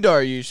fan, I knew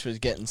Dariush was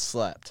getting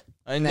slept.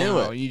 I knew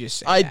it. You just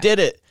said I that. did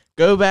it.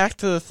 Go back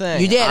to the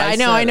thing. You did. I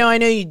know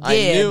you did.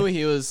 I knew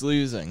he was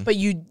losing. But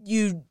you're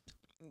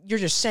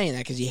just saying that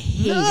because you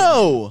hate him.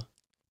 No.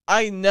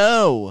 I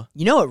know.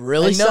 You know what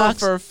really sucks? I know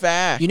for a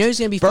fact. You know he's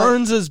going to be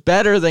Burns is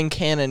better than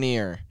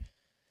Cannonier.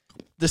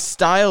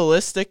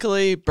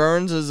 stylistically,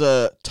 Burns is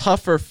a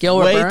tougher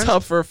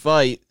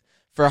fight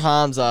for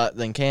Hamzat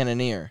than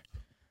Cannonier.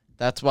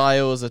 That's why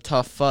it was a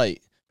tough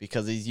fight,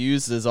 because he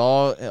used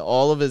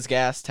all of his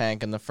gas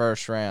tank in the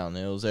first round.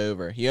 It was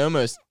over. He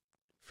almost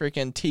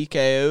freaking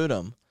TKO'd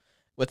him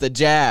with a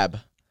jab.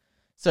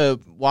 So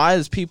why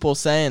is people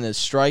saying his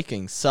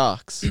striking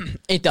sucks?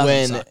 It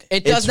doesn't suck.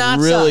 It does not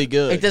really suck.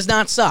 Good. It does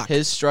not suck.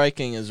 His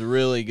striking is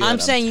really good. I'm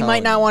saying you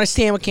might not want to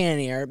stand with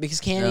Cannonier because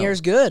Cannonier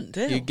is good,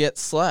 too. You get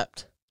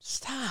slept.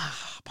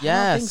 Stop. Yes.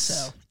 I don't think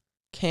so.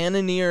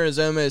 Cannonier is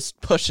almost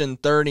pushing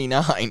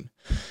 39.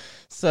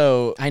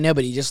 So I know,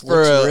 but he just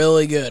looks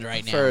really good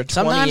right now. For a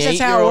sometimes that's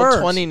how it works.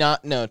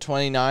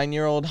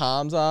 29-year-old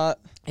Hamzat.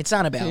 It's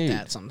not about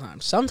that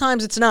sometimes.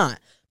 Sometimes it's not.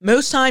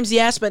 Most times,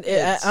 yes, but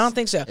I don't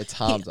think so. It's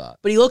Hamzat.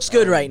 But he looks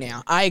good right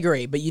now. I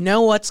agree. But you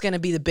know what's going to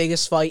be the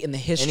biggest fight in the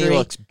history? And he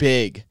looks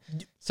big.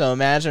 So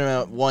imagine him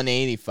at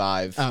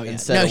 185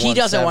 instead of he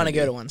doesn't want to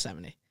go to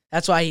 170.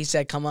 That's why he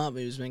said, come up,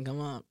 Usman, come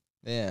up.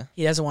 Yeah.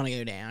 He doesn't want to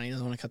go down. He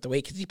doesn't want to cut the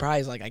weight because he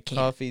probably is like, I can't.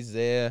 Coffee's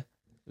there.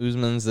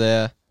 Usman's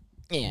there.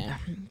 Yeah.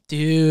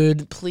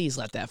 Dude, please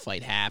let that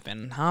fight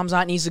happen.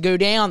 Hamzat needs to go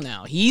down,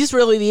 though. He's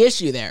really the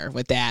issue there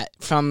with that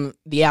from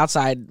the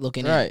outside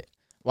looking in. Right.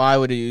 Why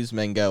would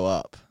Usman go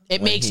up?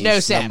 It makes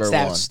no sense.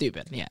 That's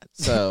stupid. Yeah.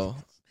 So.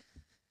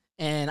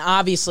 And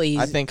obviously.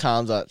 I think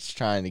Hamzat's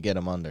trying to get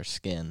him under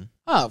skin.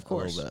 Oh, of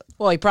course.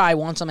 Well, he probably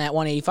wants him at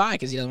 185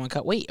 because he doesn't want to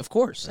cut weight. Of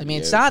course. I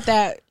mean, it's not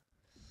that.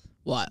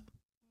 What?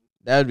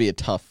 That would be a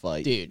tough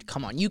fight. Dude,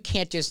 come on. You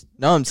can't just.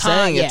 No, I'm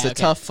saying it's a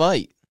tough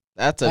fight.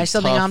 I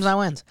still think Hamzat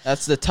wins.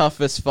 That's the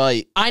toughest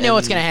fight. I know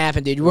what's going to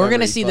happen, dude. We're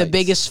going to see the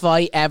biggest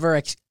fight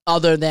ever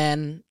other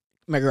than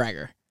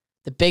McGregor.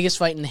 The biggest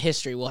fight in the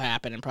history will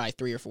happen in probably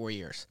 3 or 4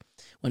 years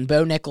when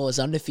Bo Nickel is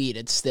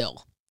undefeated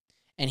still,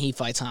 and he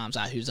fights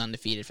Hamzat, who's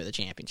undefeated for the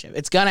championship.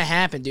 It's going to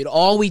happen, dude.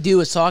 All we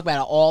do is talk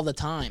about it all the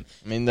time.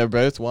 I mean, they're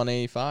both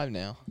 185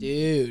 now.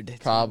 Dude,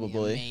 it's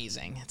probably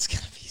amazing. It's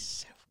going to be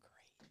so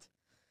great.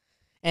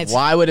 And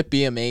why would it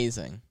be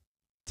amazing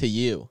to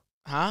you?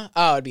 Huh?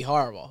 Oh, it'd be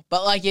horrible.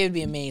 But, like, it would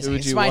be amazing.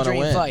 It's my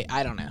dream fight.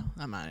 I don't know.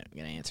 I'm not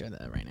going to answer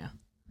that right now.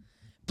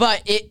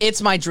 But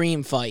it's my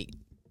dream fight.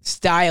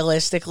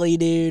 Stylistically,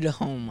 dude,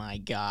 oh my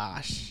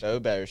gosh. So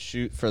better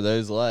shoot for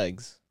those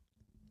legs.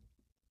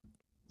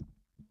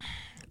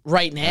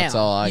 Right now. That's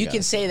all you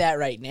can say that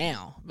right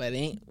now, but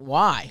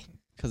why?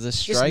 Because the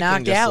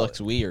striking just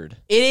looks weird.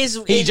 It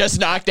is. He just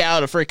knocked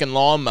out a freaking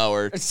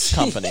lawnmower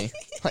company.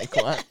 Like,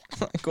 what?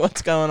 Like,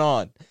 what's going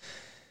on?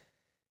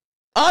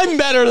 I'm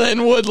better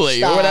than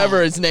Woodley, or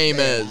whatever his name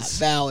is.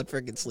 Val would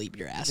freaking sleep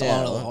your ass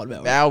off.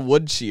 Val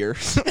Woodshear.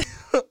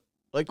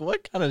 Like,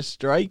 what kind of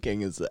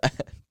striking is that?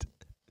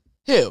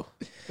 Who?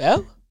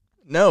 Val?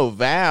 No,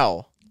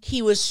 Val.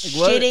 He was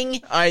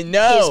shitting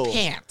his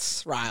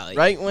pants, Riley.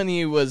 Right when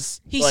he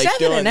was he's like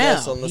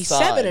 7-0. He's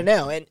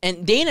 7-0.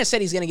 And Dana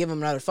said he's going to give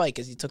him another fight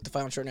because he took the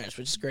fight on short notice,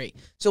 which is great.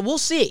 So we'll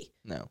see.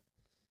 No.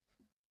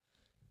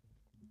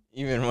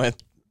 Even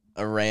with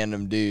a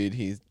random dude,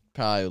 he'd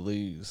probably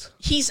lose.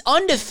 He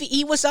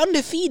was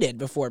undefeated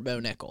before Bo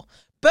Nickel.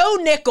 Bo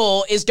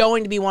Nickel is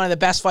going to be one of the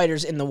best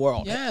fighters in the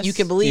world. Yes, you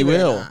can believe it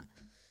or not.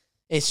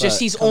 It's just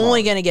he's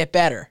only going to get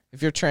better.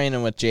 If you're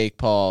training with Jake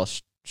Paul,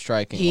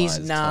 striking he's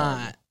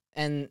not.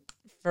 And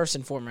first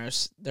and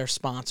foremost, they're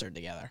sponsored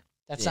together.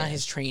 That's not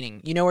his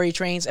training. You know where he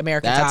trains?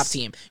 American Top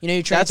Team. You know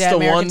who trains at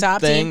American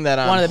Top Team?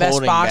 That one of the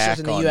best boxers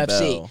in the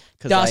UFC.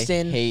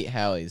 Dustin I hate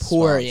how he's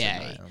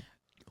Poirier.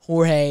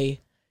 Jorge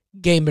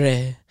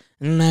Gambre.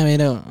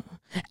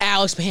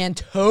 Alex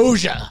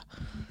Pantoja.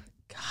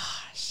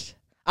 Gosh.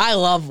 I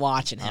love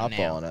watching him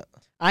now. On it.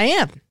 I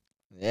am.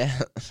 Yeah.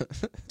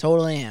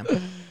 Totally am.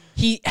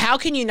 How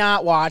can you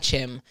not watch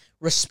him,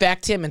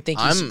 respect him, and think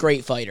he's a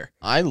great fighter?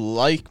 I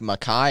like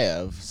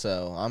Makayev,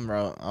 so I'm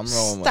rolling with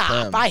him.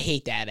 Stop! I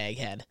hate that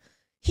egghead.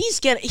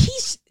 He's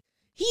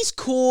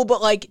cool,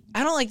 but like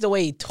I don't like the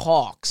way he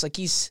talks. Like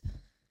he's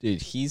gonna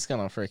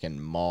freaking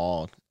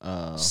maul.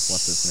 What's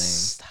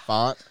his name?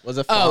 Font? Was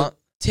it Font? Oh,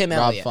 Tim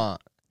Elliott. Rob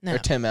Font. No. Or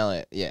Tim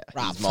Elliott. Yeah.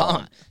 Rob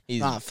Font.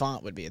 Rob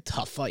Font would be a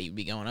tough fight. You'd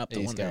be going up.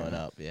 He's going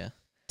up. Yeah.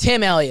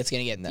 Tim Elliott's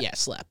gonna get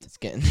slept. It's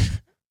getting.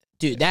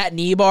 Dude, that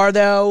knee bar,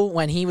 though,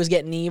 when he was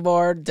getting knee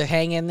barred to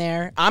hang in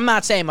there, I'm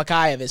not saying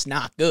Makayev is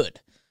not good.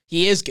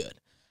 He is good.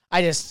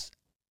 If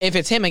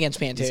it's him against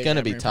Pantoja, he's going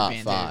to be top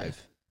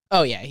 5.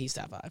 Oh, yeah, he's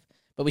top 5.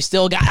 But we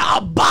still got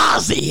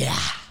Abazia.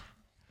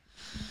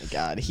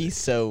 God, he's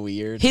so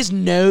weird. His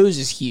nose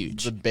is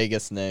huge. The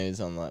biggest nose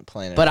on the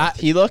planet. But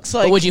he looks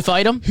like... But would you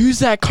fight him? Who's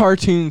that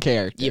cartoon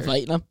character? You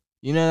fighting him?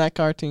 You know that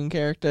cartoon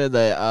character?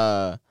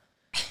 The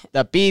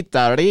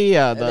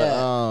pizzeria.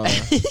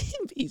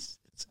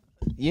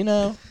 You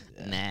know?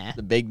 Nah.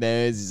 The big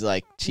nose. He's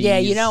like cheese. Yeah,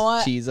 you know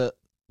what? Cheese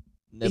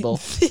nibble.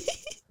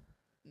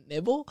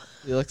 Nibble?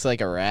 He looks like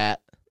a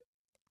rat.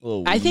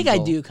 I think I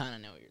do kind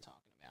of know what you're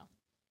talking about.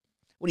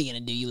 What are you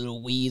going to do, you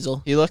little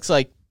weasel? He looks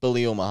like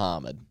Belal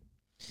Muhammad.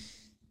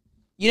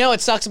 You know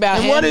what sucks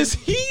about him? What is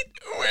he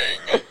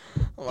doing?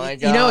 Oh my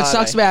God. You know what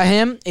sucks about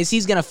him is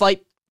he's going to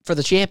fight for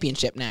the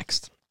championship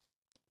next.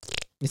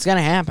 It's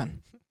gonna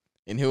happen.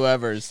 And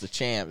whoever's the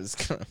champ is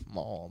gonna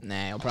maul him.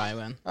 Nah, he'll probably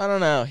win. I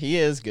don't know. He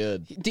is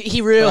good.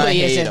 He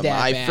really isn't him.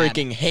 that I bad.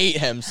 freaking hate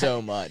him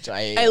so much.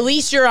 At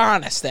least you're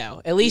honest,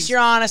 though. At least you're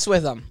honest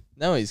with him.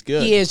 No, he's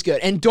good. He is good.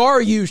 And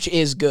Dariush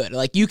is good.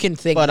 Like, you can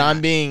think But that.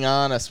 I'm being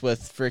honest with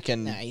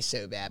freaking Nah, he's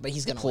so bad. But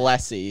he's going to win.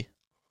 Plessy.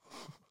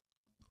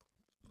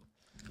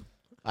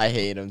 I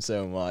hate him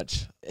so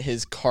much.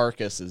 His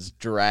carcass is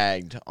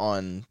dragged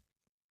on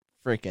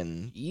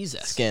freaking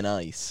skin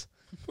ice.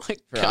 My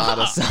For God.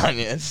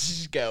 Adesanya.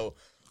 Just go,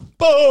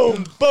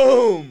 boom,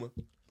 boom.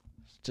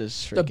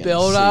 Just freaking The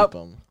build up.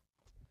 him.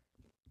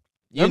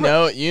 You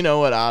know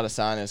what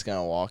Adesanya's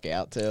gonna walk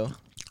out to?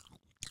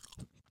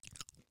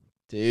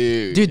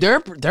 Dude,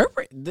 they're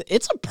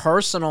it's a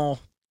personal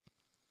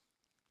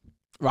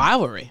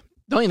rivalry.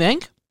 Don't you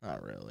think?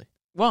 not really.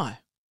 Why?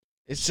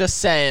 It's just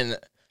saying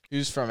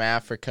who's from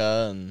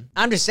Africa and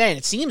I'm just saying,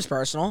 it seems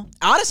personal.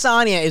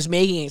 Adesanya is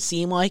making it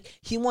seem like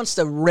he wants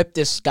to rip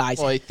this guy's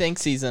well, he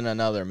thinks he's in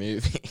another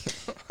movie.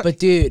 But,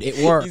 dude,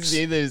 it works. You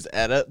see those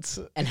edits?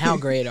 And how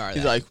great are they?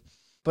 He's like,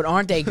 but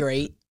aren't they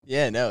great?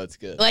 yeah, no, it's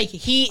good. Like,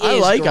 he is I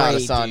like great,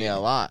 Adesanya dude. a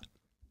lot.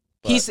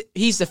 He's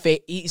the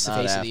face Not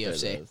of the after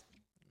UFC. this.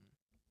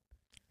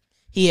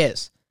 He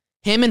is.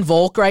 Him and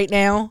Volk right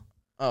now,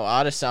 Oh,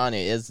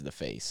 Adesanya is the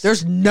face.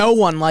 there's no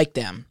one like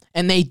them.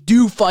 And they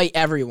do fight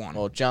everyone.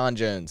 Well, John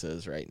Jones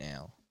is right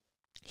now.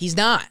 He's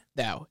not,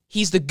 though.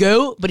 He's the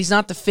GOAT, but he's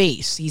not the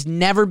face. He's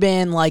never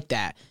been like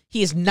that.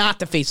 He is not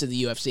the face of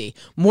the UFC.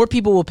 More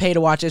people will pay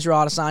to watch Israel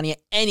Adesanya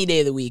any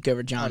day of the week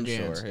over John I'm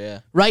Jones. sure, yeah.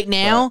 Right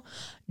now,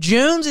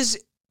 Jones is...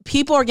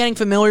 People are getting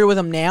familiar with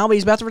him now, but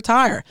he's about to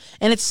retire.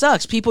 And it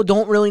sucks. People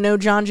don't really know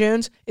John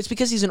Jones. It's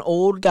because he's an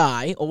older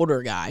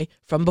guy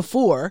from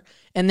before,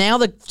 and now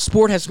the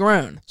sport has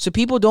grown. So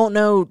people don't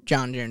know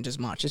John Jones as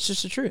much. It's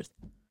just the truth.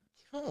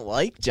 I don't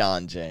like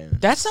John Jones.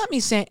 That's not me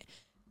saying...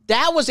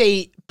 That was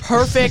a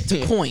perfect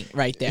point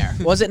right there.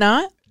 Was it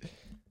not?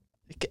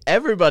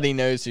 Everybody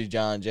knows who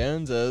John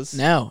Jones is.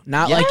 No,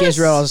 not like Yes.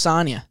 Israel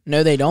Adesanya.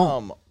 No, they don't.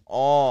 Come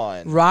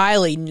on.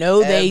 Riley,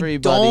 no, they Everybody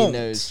don't.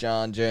 knows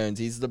John Jones.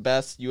 He's the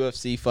best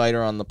UFC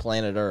fighter on the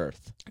planet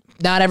Earth.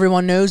 Not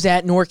everyone knows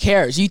that nor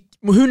cares.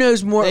 Who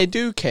knows more? They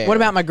do care. What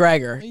about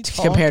McGregor What are you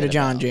compared to talking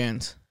John about?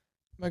 Jones?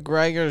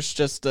 McGregor's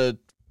just a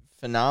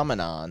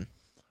phenomenon.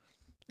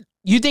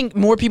 You think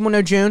more people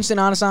know Jones than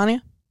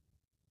Adesanya?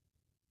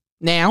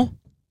 Now?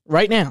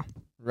 Right now.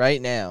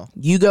 Right now,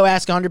 You go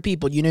ask 100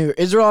 people. You know who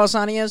Israel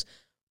Adesanya is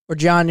or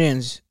John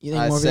Jones? You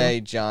think I more say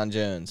John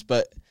Jones.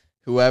 But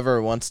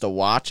whoever wants to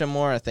watch him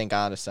more, I think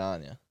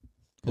Adesanya. 'Cause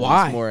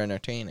Why? He's more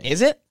entertaining. people?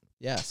 Is it?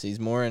 Yes,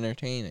 he's more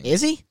entertaining. Is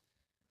he?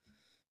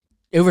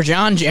 Over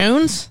John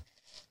Jones?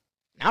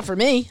 Not for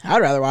me.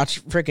 I'd rather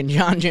watch freaking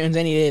John Jones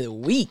any day of the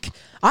week.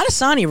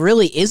 Adesanya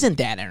really isn't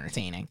that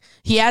entertaining.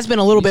 He has been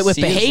a little bit with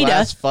See his Bejeda.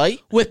 last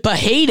fight? With Bejeda,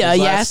 His yes.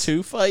 last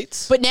two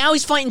fights? But now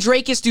he's fighting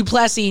Dracus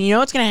Duplessis, and you know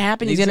what's going to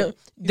happen? He's gonna.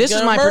 This is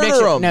gonna my murder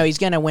prediction. him. No, he's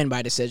going to win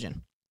by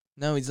decision.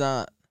 No, he's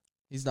not.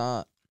 He's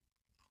not.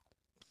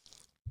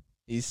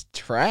 He's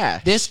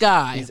trash. This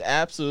guy. He's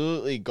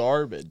absolutely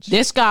garbage.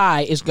 This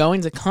guy is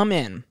going to come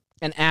in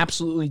and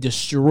absolutely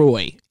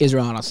destroy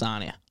Israel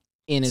Adesanya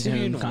in his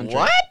own country.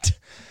 What?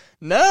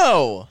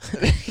 No.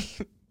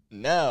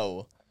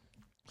 No.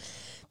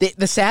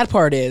 The sad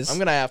part is I'm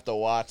going to have to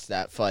watch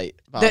that fight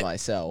by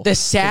myself. the 'Cause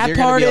sad you're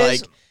gonna part be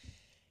is like,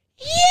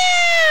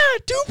 yeah,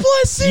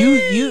 Duplessis.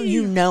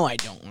 you know I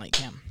don't like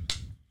him.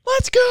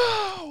 Let's go.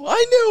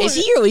 I knew Is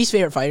it. he your least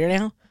favorite fighter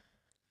now?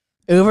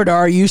 Over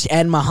Dariush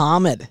and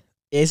Muhammad.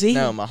 Is he?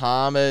 No,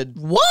 Muhammad.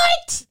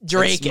 What?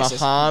 Dracus. It's is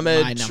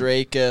Muhammad, my number.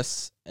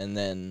 Dracus, and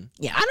then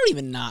Yeah, I don't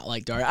even not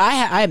like Dariush.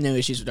 I have no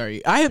issues with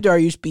Dariush. I hope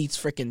Dariush beats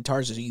freaking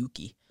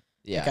Tarzayuki.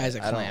 yeah, guy's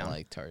a I clown. don't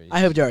like Tari.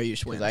 I hope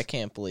Dariush wins. Because I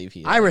can't believe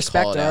he I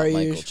respect called out Dariush.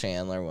 Michael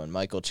Chandler when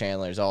Michael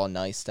Chandler's all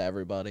nice to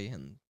everybody.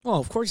 And Well,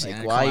 of course he's like,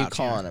 gonna why are you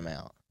call out calling him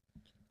out?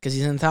 Because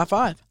he's in the top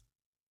 5.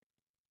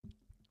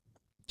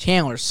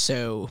 Chandler's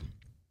so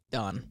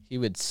done. He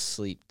would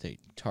sleep to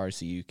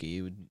Tarzayuki.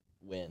 He would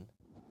win.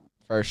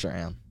 First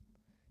round.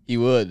 He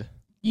would.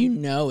 You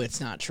know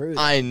it's not true.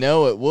 I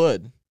know it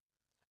would.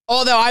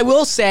 Although I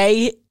will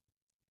say,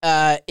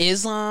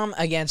 Islam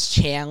against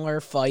Chandler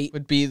fight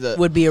Would be the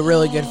would be a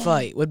really good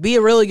fight. Would be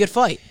a really good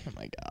fight. Oh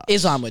my god.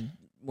 Islam would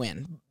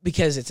win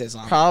because it's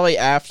Islam. Probably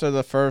after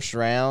the first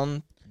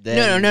round.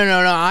 Then No.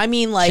 I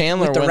mean, like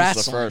Chandler with the wins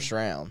wrestling. the first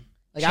round.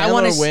 Like Chandler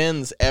I want to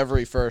wins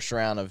every first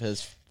round of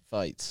his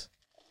fights.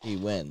 He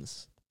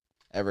wins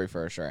every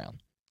first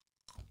round.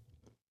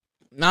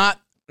 not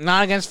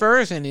against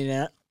Ferguson. He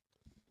didn't.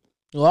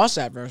 He lost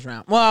that first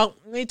round. Well,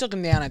 he took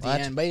him down at the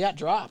What? end, but he got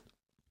dropped.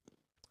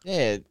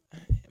 Yeah.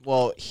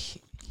 Well,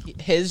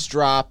 his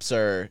drops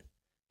are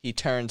he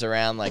turns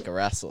around like a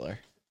wrestler.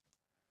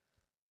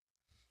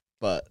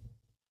 But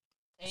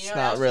it's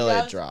not really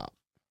a drop.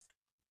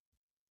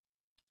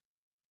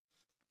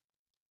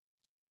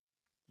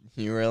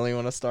 You really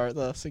want to start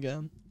this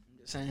again?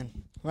 Just saying.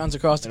 Runs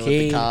across the And with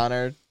the cage.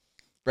 Connor,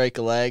 break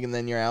a leg, and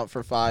then you're out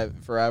for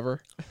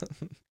forever?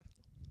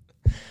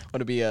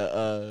 Want to be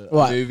a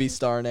What? movie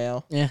star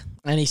now? Yeah,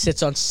 and he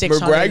sits on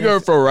 600.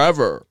 McGregor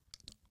forever.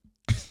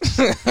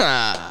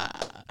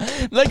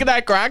 Look at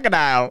that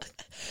crocodile.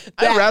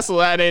 I wrestle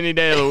that any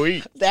day of the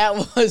week. That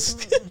was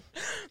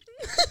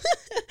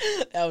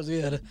that was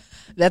good.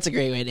 That's a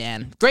great way to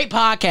end. Great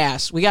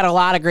podcast. We got a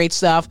lot of great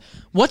stuff.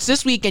 What's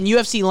this week in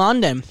UFC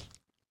London?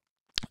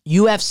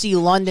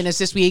 UFC London is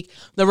this week.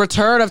 The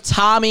return of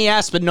Tommy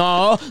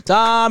Espinal.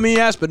 Tommy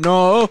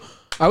Espinal.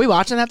 Are we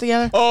watching that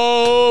together?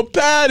 Oh,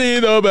 Patty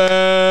the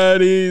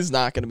Baddy's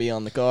not going to be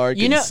on the card.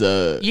 You know,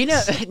 sucks.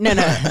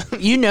 no.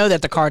 You know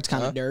that the card's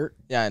kind of dirt.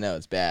 Yeah, I know.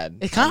 It's bad.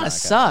 It kind of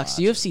sucks.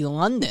 UFC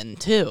London,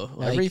 too.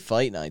 Every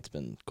fight night's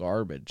been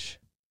garbage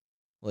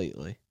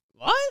lately.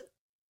 What?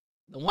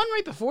 The one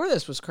right before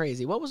this was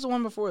crazy. What was the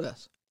one before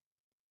this?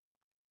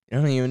 You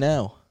don't even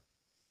know.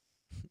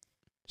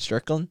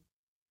 Strickland?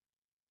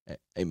 Hey,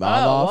 Oh, it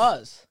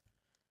was.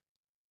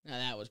 No,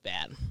 that was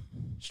bad.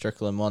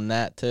 Strickland won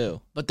that, too.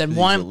 But then He's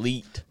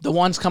elite. the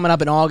one's coming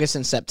up in August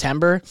and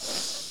September.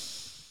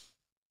 Goodness.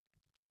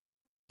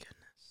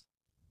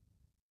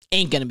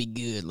 Ain't going to be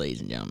good,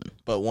 ladies and gentlemen.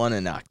 But one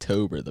in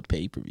October, the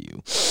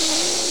pay-per-view.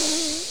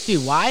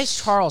 Dude, why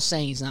is Charles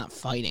saying he's not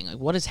fighting? Like,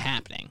 what is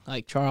happening?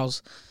 Like,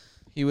 Charles...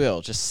 He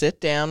will. Just sit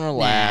down,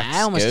 relax,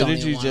 I almost go don't to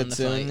even want him to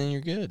jiu-jitsu, fight. and then you're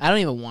good. I don't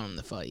even want him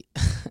to fight.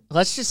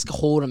 Let's just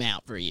hold him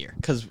out for a year.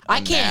 Because I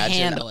can't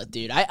handle it,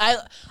 dude. I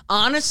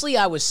honestly,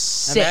 I was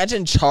sick.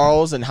 Imagine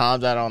Charles and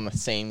Hamzat on the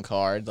same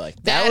card.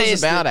 Like that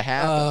was about to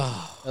happen.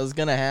 That was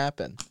gonna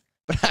happen,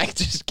 but I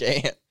just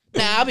can't.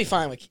 Nah, I'll be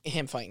fine with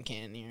him fighting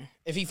Cannonier.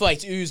 If he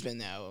fights Usman,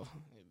 though,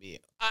 it'd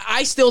be.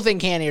 I still think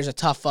Cannonier's a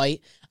tough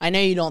fight. I know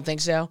you don't think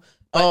so.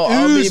 But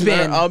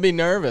I'll be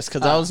nervous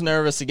because I was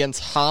nervous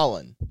against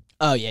Holland.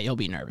 Oh yeah, you'll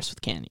be nervous with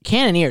Cannonier.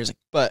 Cannonier's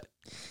but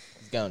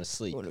he's going to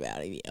sleep. What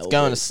about him? He's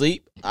going to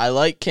sleep. I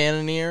like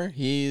Cannonier.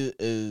 He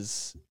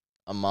is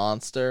a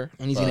monster.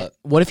 And he's gonna.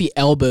 What if he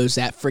elbows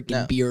that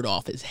freaking beard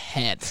off his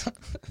head?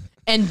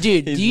 And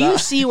dude, do you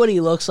see what he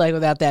looks like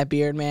without that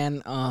beard,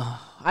 man?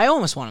 I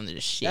almost want him to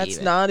just shave it.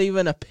 That's not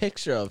even a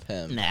picture of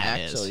him. Nah,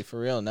 actually, for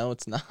real. No,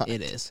 it's not.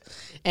 It is.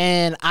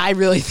 And I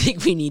really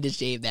think we need to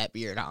shave that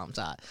beard,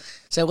 Hamzat.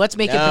 So let's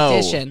make a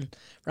petition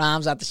for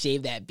Hamzat to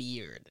shave that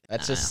beard.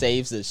 That just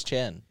saves his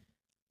chin.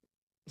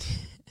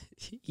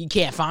 You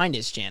can't find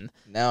his chin.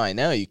 No, I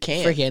know. You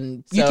can't.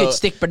 Freaking, you could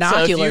stick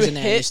binoculars in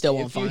there and you still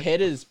won't find it. If you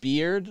hit his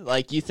beard,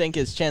 like, you think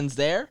his chin's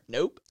there?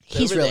 Nope.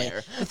 He's really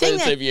there. The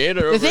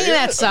thing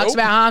that sucks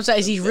about Hamzat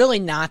is he's really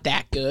not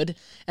that good,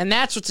 and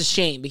that's what's a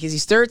shame because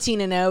he's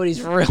 13-0, but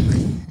he's really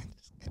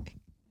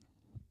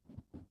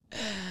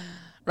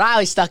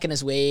Riley's stuck in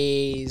his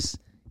ways.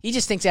 He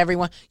just thinks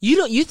everyone.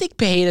 You think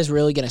Pereira's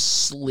really gonna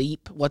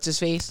sleep? What's his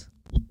face?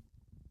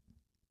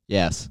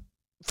 Yes.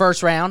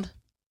 First round.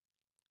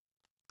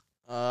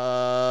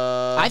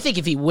 I think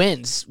if he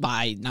wins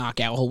by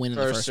knockout, he'll win in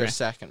the first or round.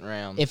 second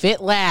round. If it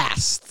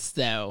lasts,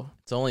 though,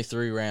 it's only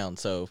 3 rounds,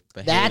 so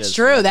that's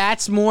true. Right.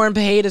 That's more in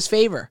Pereira's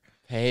favor.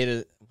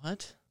 Pereira,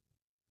 what?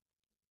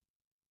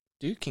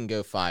 Dude can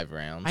go 5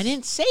 rounds. I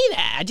didn't say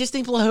that. I just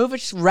think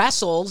Blachowicz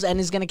wrestles and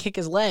is going to kick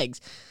his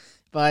legs.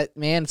 But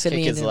man, kick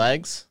his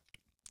legs.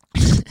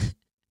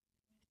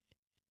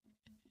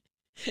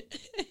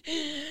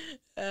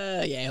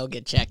 Yeah, he'll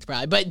get checked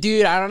probably. But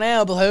dude, I don't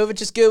know.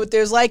 Blachowicz is good with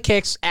those leg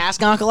kicks.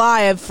 Ask Uncle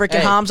Iev, freaking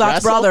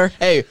Hamzat's brother.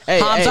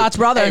 Hamzat's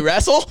brother. Hey,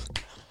 wrestle.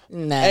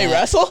 Nah. Hey,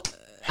 wrestle.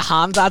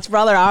 Hamzat's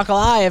brother, Uncle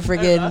Iev,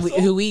 freaking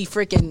who we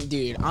freaking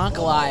dude.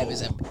 Uncle Iev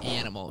is an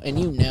animal, and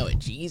you know it.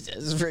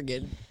 Jesus,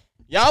 freaking.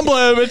 Jan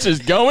Blachowicz is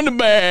going to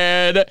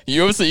bed.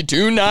 UFC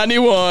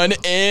 291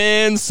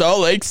 in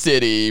Salt Lake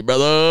City,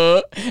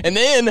 brother. And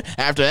then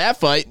after that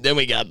fight, then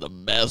we got the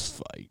best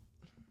fight.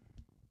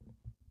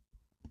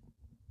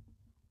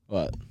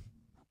 What?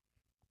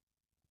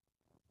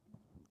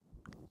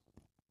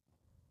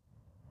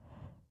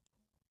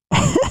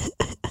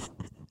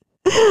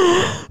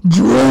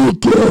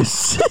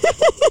 Drakus.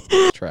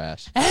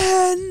 Trash.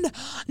 And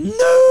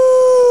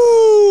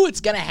no, it's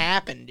gonna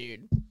happen,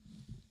 dude.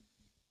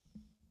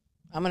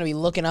 I'm gonna be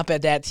looking up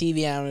at that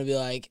TV and I'm gonna be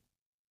like,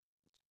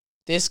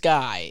 this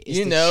guy is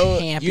the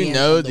champion. You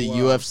know of the the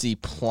world.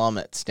 UFC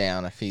plummets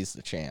down if he's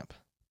the champ.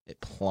 It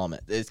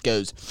plummets. It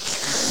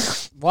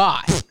goes.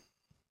 Why?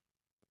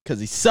 Because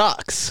he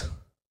sucks.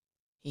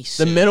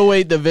 The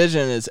middleweight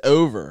division is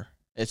over.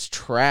 It's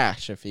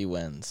trash if he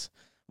wins.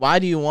 Why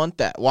do you want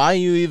that? Why are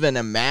you even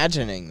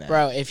imagining that?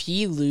 Bro, if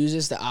he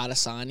loses to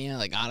Adesanya,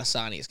 like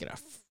Adesanya is going to...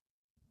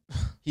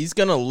 He's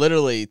going to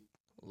literally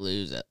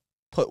lose it.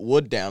 Put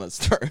wood down his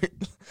throat.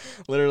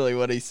 Literally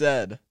what he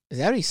said. Is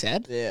that what he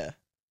said? Yeah.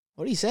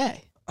 What did he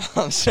say?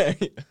 I'm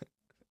sorry.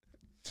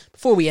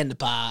 Before we end the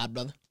pod,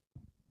 brother.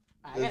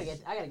 I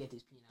gotta get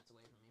these peanuts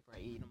away from me before I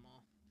eat them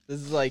all. This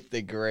is like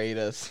the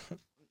greatest.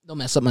 Don't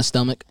mess up my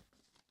stomach.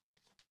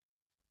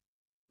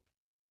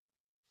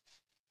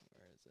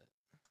 Where is it?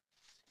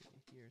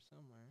 It's here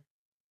somewhere.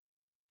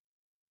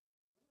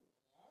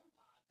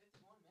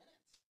 51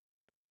 minutes.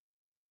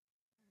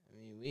 I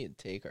mean, we'd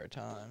take our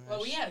time.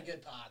 Well, we had a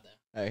good pod, though.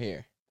 Oh,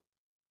 here.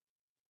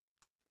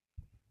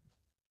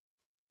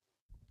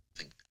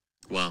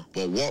 Wow.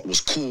 Well, what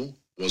was cool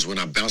was when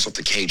I bounced off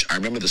the cage. I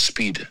remember the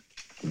speed.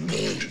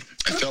 Boom.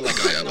 I felt like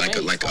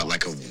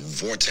a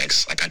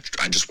vortex. Like I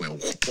just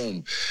went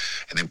boom,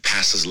 and then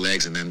past his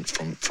legs, and then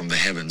from the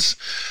heavens,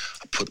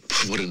 I put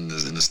it in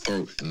his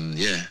throat, and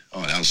yeah.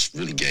 Oh, that was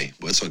really gay,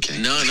 but it's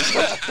okay. No.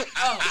 Oh,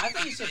 I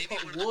thought you said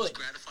put wood.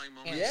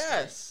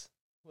 Yes.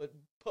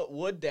 Put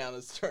wood down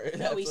his throat.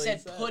 No, he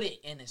said put it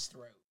in his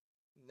throat.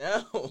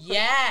 No.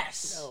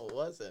 Yes. No, it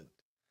wasn't.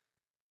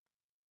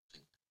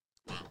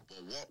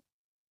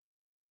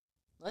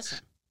 Listen.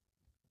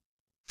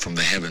 From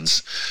the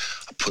heavens,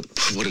 I put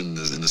it in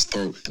his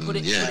throat, and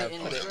yeah.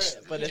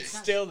 But it's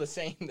still the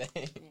same thing.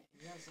 You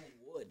gotta say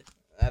wood.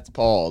 That's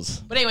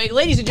pause. But anyway,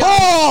 ladies and gentlemen.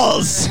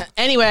 Pause!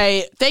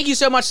 Anyway, thank you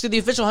so much to the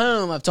official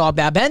home of Talk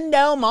About Ben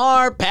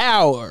Delmar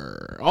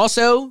Power.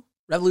 Also,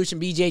 Revolution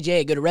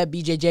BJJ. Go to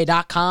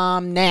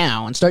RevBJJ.com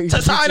now and start your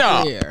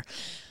career.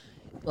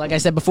 Like I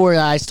said before,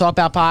 guys,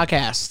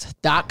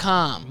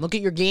 talkaboutpodcast.com. Look at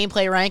your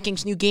gameplay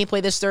rankings. New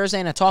gameplay this Thursday,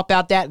 and I talk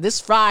about that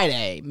this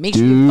Friday. Make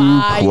sure you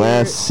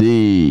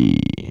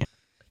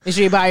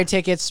buy your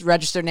tickets.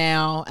 Register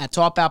now at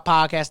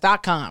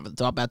talkaboutpodcast.com for the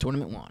Talk About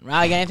Tournament 1.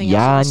 Riley, got anything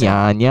else?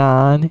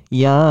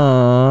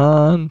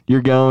 Yan.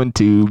 You're going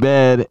to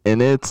bed,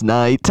 and it's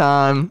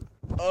nighttime.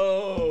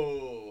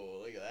 Oh,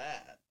 look at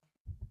that.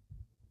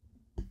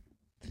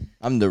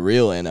 I'm the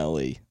real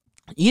NLE.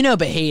 You know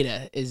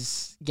Bejeda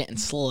is getting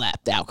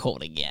slapped out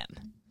cold again.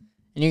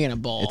 And you're going to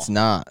ball. It's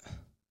not.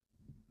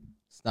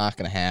 It's not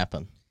going to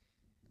happen.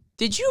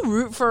 Did you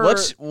root for...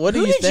 What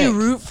do who you did think? you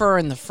root for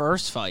in the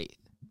first fight?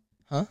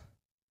 Huh?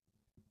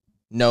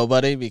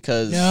 Nobody,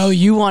 because... No,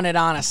 you wanted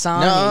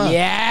Anasani. No.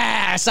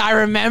 Yes, I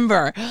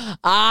remember.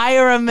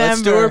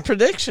 Let's do our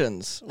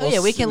predictions. Oh,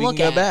 yeah, we can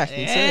look at go back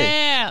and see.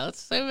 Yeah,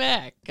 let's go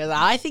back. Because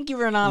I think you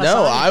were an Anasani.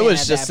 No, I fan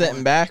was at just that sitting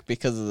point. back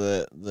because of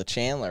the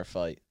Chandler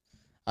fight.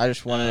 I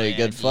just wanted a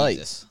good fight.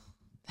 Jesus.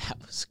 That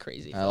was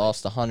crazy. I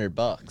lost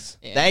 $100.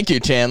 Yeah. Thank you,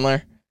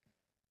 Chandler.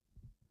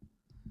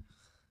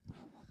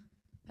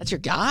 That's your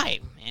guy,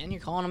 man. You're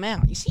calling him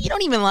out. You see, you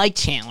don't even like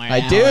Chandler. I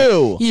Howard.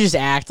 do. You just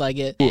act like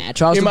it. Yeah,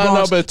 Charles You're the my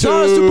Bronx. number 2.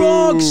 Charles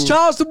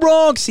the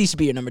Bronx. He should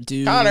be your number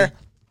 2. Connor.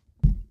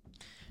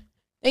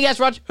 Hey guys,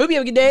 Roger. Hope you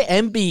have a good day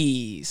and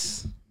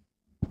peace.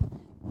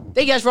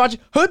 Thank you guys, Roger.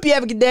 Hope you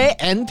have a good day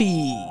and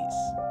peace.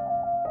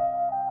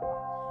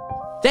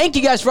 Thank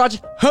you guys,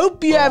 Roger.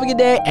 Hope you have a good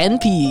day and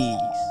peace.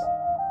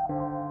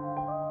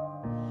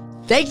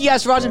 Thank you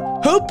guys for watching.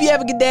 Hope you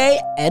have a good day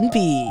and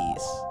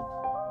peace.